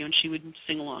in the radio, and she would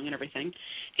sing along and everything.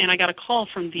 And I got a call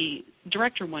from the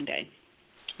director one day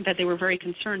that they were very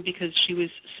concerned because she was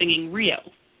singing Rio.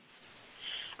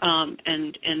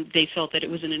 And they felt that it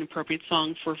was an inappropriate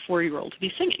song for a 4-year-old to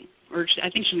be singing. Or I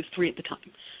think she was 3 at the time.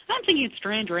 I'm thinking it's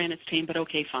Duran Duran, it's tame, but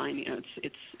okay, fine.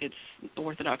 It's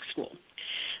Orthodox school.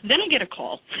 Then I get a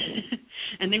call,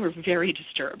 and they were very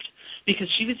disturbed because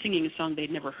she was singing a song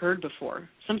they'd never heard before,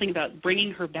 something about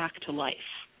bringing her back to life.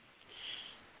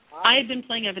 Wow. I had been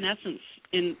playing Evanescence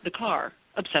in the car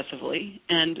obsessively,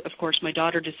 and of course my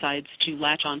daughter decides to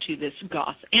latch onto this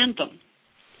goth anthem,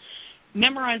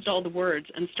 memorized all the words,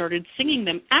 and started singing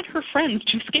them at her friends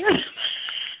to scare them.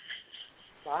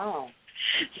 Wow.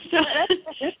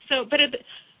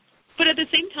 But at the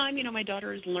same time, my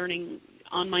daughter is learning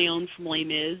on my own from Les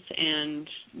Mis and,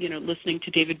 listening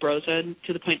to David Broza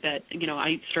to the point that,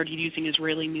 I started using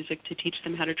Israeli music to teach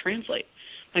them how to translate.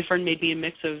 My friend made me a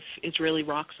mix of Israeli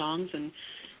rock songs, and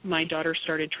my daughter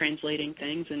started translating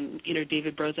things. And,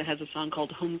 David Broza has a song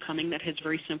called Homecoming that has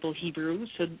very simple Hebrew.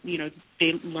 So,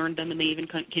 they learned them, and they even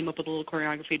came up with a little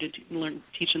choreography to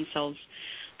teach themselves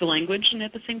the language, and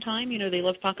at the same time, they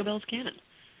love Paco Bell's canon.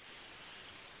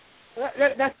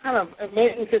 That's kind of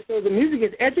amazing because the music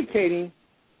is educating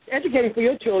for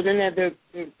your children, that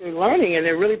they're learning and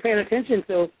they're really paying attention.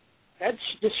 So that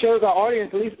just shows our audience,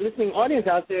 at least listening audience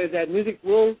out there, that music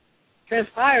will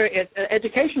transpire as an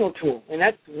educational tool, and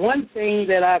that's one thing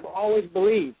that I've always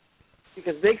believed.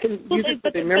 because they can use it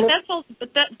for their memory. But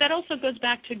that also goes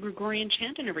back to Gregorian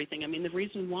chant and everything. I mean, the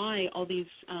reason why all these,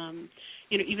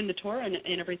 even the Torah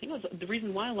and everything was, the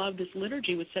reason why a lot of this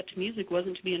liturgy was set to music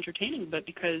wasn't to be entertaining, but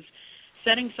because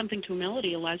setting something to a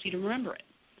melody allows you to remember it.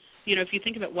 If you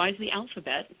think about why is the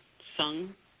alphabet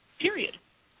sung, period,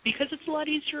 because it's a lot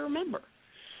easier to remember.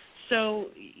 So,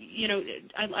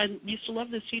 I used to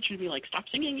love this teacher to be like, stop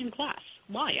singing in class.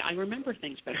 Why? I remember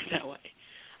things better that way.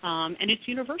 And it's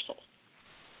universal.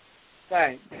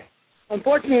 Right.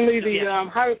 Unfortunately, the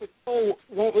Highway Patrol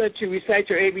won't let you recite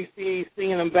your ABCs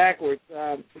singing them backwards.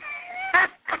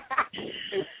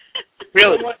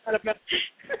 Really?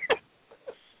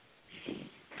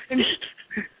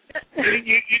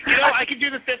 I can do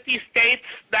the 50 states.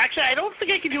 Actually, I don't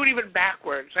think I can do it even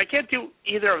backwards. I can't do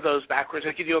either of those backwards.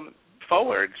 I can do them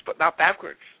forwards, but not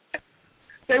backwards.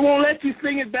 They won't let you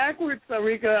sing it backwards,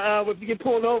 Rika, if you get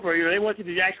pulled over. They want you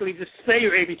to actually just say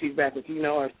your ABCs backwards,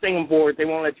 or sing them forward. They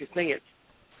won't let you sing it.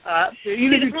 I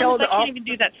can't even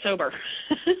do that sober.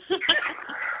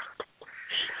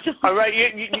 All right,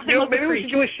 maybe we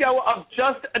should do a show of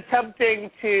just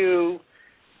attempting to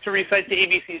recite the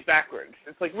ABCs backwards.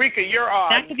 It's like, Rika, you're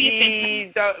on. That could be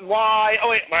D, Y. Oh,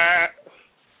 wait.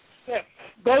 Yeah.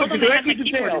 Go directly to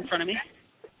jail. In front of me.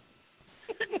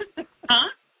 Huh?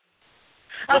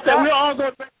 I said we'll all go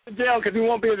back to jail because we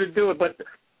won't be able to do it. But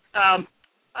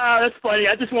that's funny.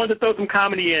 I just wanted to throw some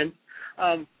comedy in.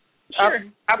 Sure.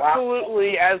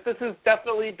 Absolutely, as this has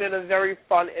definitely been a very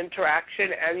fun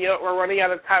interaction, and we're running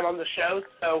out of time on the show,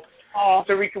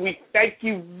 so Rika, we thank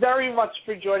you very much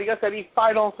for joining us. Any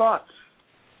final thoughts?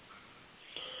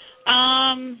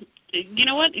 You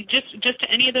know what? Just to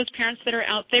any of those parents that are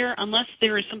out there, unless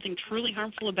there is something truly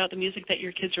harmful about the music that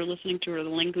your kids are listening to, or the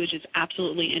language is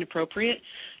absolutely inappropriate,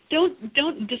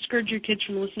 don't discourage your kids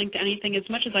from listening to anything. As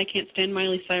much as I can't stand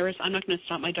Miley Cyrus, I'm not going to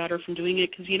stop my daughter from doing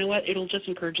it, because you know what? It'll just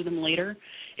encourage them later.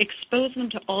 Expose them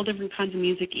to all different kinds of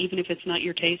music, even if it's not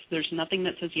your taste. There's nothing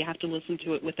that says you have to listen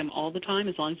to it with them all the time,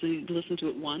 as long as you listen to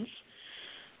it once.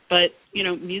 But,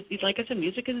 music, like I said,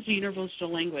 music is a universal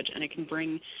language, and it can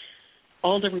bring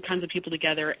all different kinds of people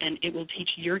together, and it will teach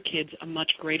your kids a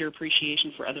much greater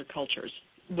appreciation for other cultures,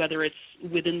 whether it's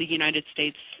within the United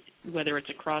States, whether it's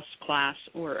across class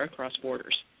or across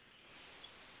borders.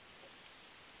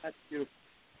 That's beautiful.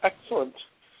 Excellent.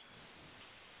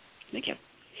 Thank you.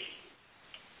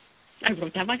 I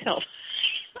wrote that myself.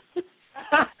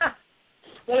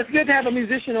 Well, it's good to have a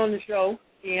musician on the show,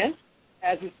 Ian.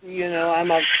 As you see,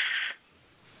 I'm a...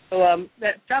 So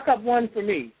that chalk up one for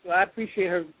me. So I appreciate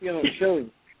her,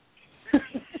 showing.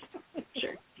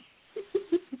 Sure.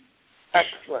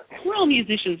 Excellent. We're all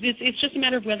musicians. It's just a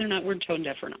matter of whether or not we're tone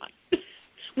deaf or not.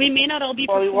 We may not all be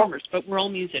performers, but we're all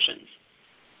musicians.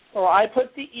 Well, I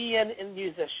put the Ian in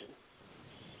musician.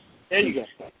 There you go.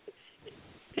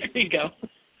 There you go.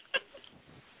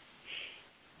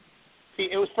 See,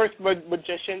 it was first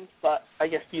magician, but I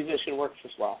guess musician works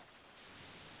as well.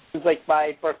 It was like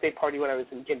my birthday party when I was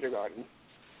in kindergarten.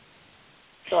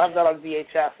 So I have that on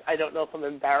VHS. I don't know if I'm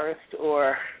embarrassed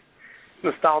or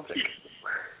nostalgic.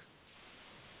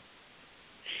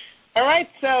 All right,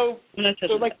 so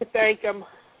I'd like to thank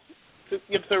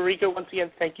so Rika, once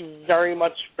again, thank you very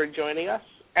much for joining us.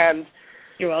 And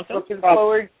you're welcome. Looking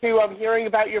forward to hearing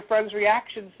about your friends'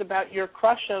 reactions about your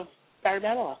crush of Barry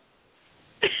Manilow.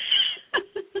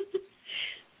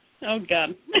 Oh,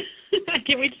 God. I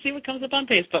can't wait to see what comes up on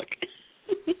Facebook.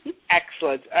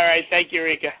 Excellent. All right, thank you,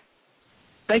 Rika.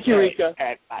 Thank you, Rika. All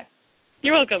right, bye.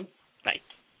 You're welcome. Bye.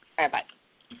 All right, bye.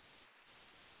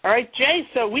 All right, Jay,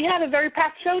 so we had a very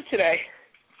packed show today.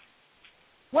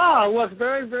 Wow, it was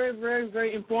very, very, very,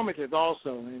 very informative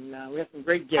also, and we had some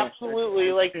great guests.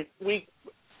 Absolutely. Like,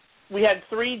 we had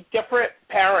 3 different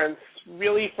parents,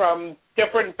 really from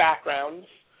different backgrounds,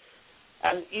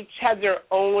 and each had their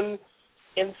own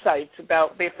insights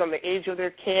based on the age of their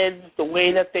kids, the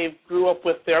way that they grew up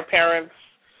with their parents,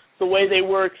 the way they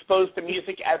were exposed to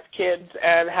music as kids,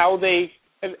 and how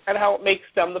it makes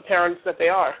them the parents that they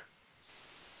are.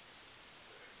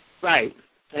 Right,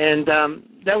 and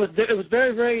it was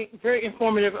very, very, very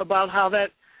informative about how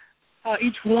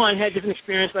each one had different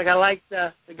experience. Like I liked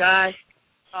the guy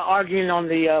arguing on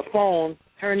the phone,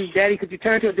 Daddy, could you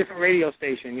turn to a different radio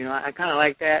station? I kind of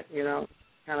like that.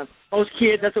 Kind of most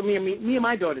kids. That's what me and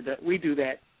my daughter do. We do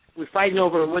that. We're fighting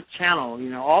over what channel.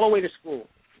 All the way to school.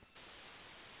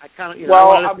 I kind of.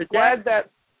 Well, I'm glad that.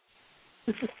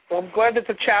 I'm glad that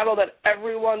the channel that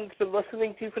everyone's been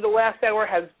listening to for the last hour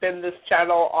has been this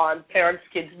channel on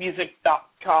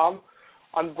ParentsKidsMusic.com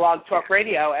on Blog Talk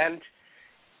Radio. And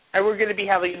And we're going to be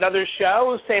having another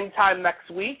show, same time next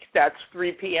week. That's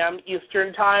 3 p.m.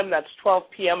 Eastern Time. That's 12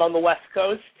 p.m. on the West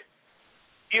Coast.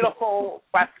 Beautiful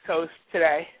West Coast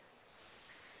today.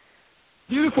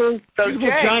 Beautiful. So beautiful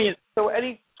Jay, giant.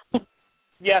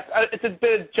 Yes, it's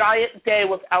been a giant day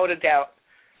without a doubt.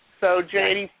 So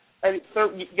Jay,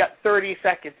 you got 30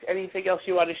 seconds. Anything else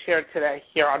you want to share today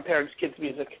here on Parents Kids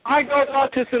Music? I go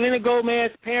out to Selena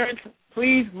Gomez. Parents,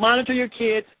 please monitor your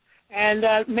kids and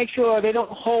make sure they don't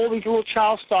hold these little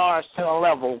child stars to a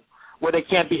level where they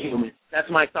can't be human. That's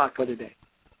my thought for today.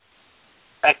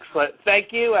 Excellent. Thank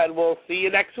you, and we'll see you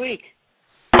next week.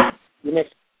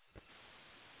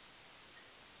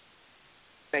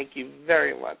 Thank you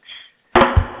very much.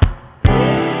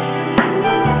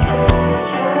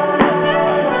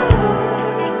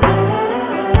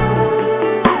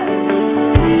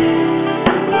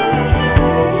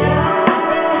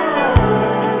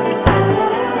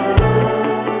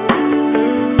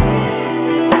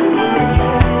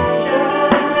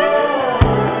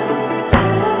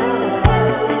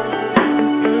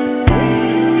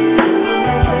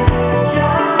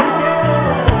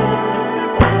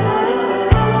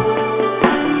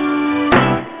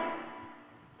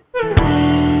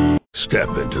 Step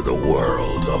into the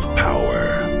world of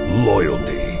power,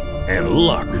 loyalty, and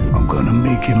luck. I'm gonna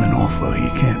make him an offer he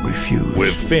can't refuse.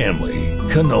 With family,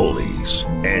 cannolis,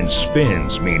 and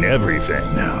spins mean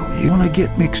everything. Now, you wanna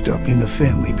get mixed up in the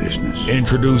family business.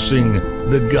 Introducing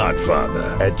The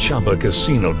Godfather at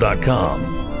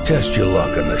ChumbaCasino.com. Test your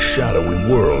luck in the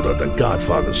shadowy world of The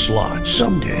Godfather slot.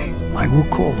 Someday, I will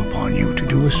call upon you to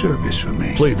do a service for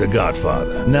me. Play The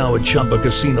Godfather now at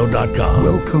ChumbaCasino.com.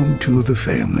 Welcome to the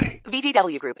family.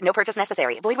 VGW Group. No purchase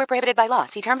necessary. Void where prohibited by law.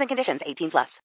 See terms and conditions. 18+.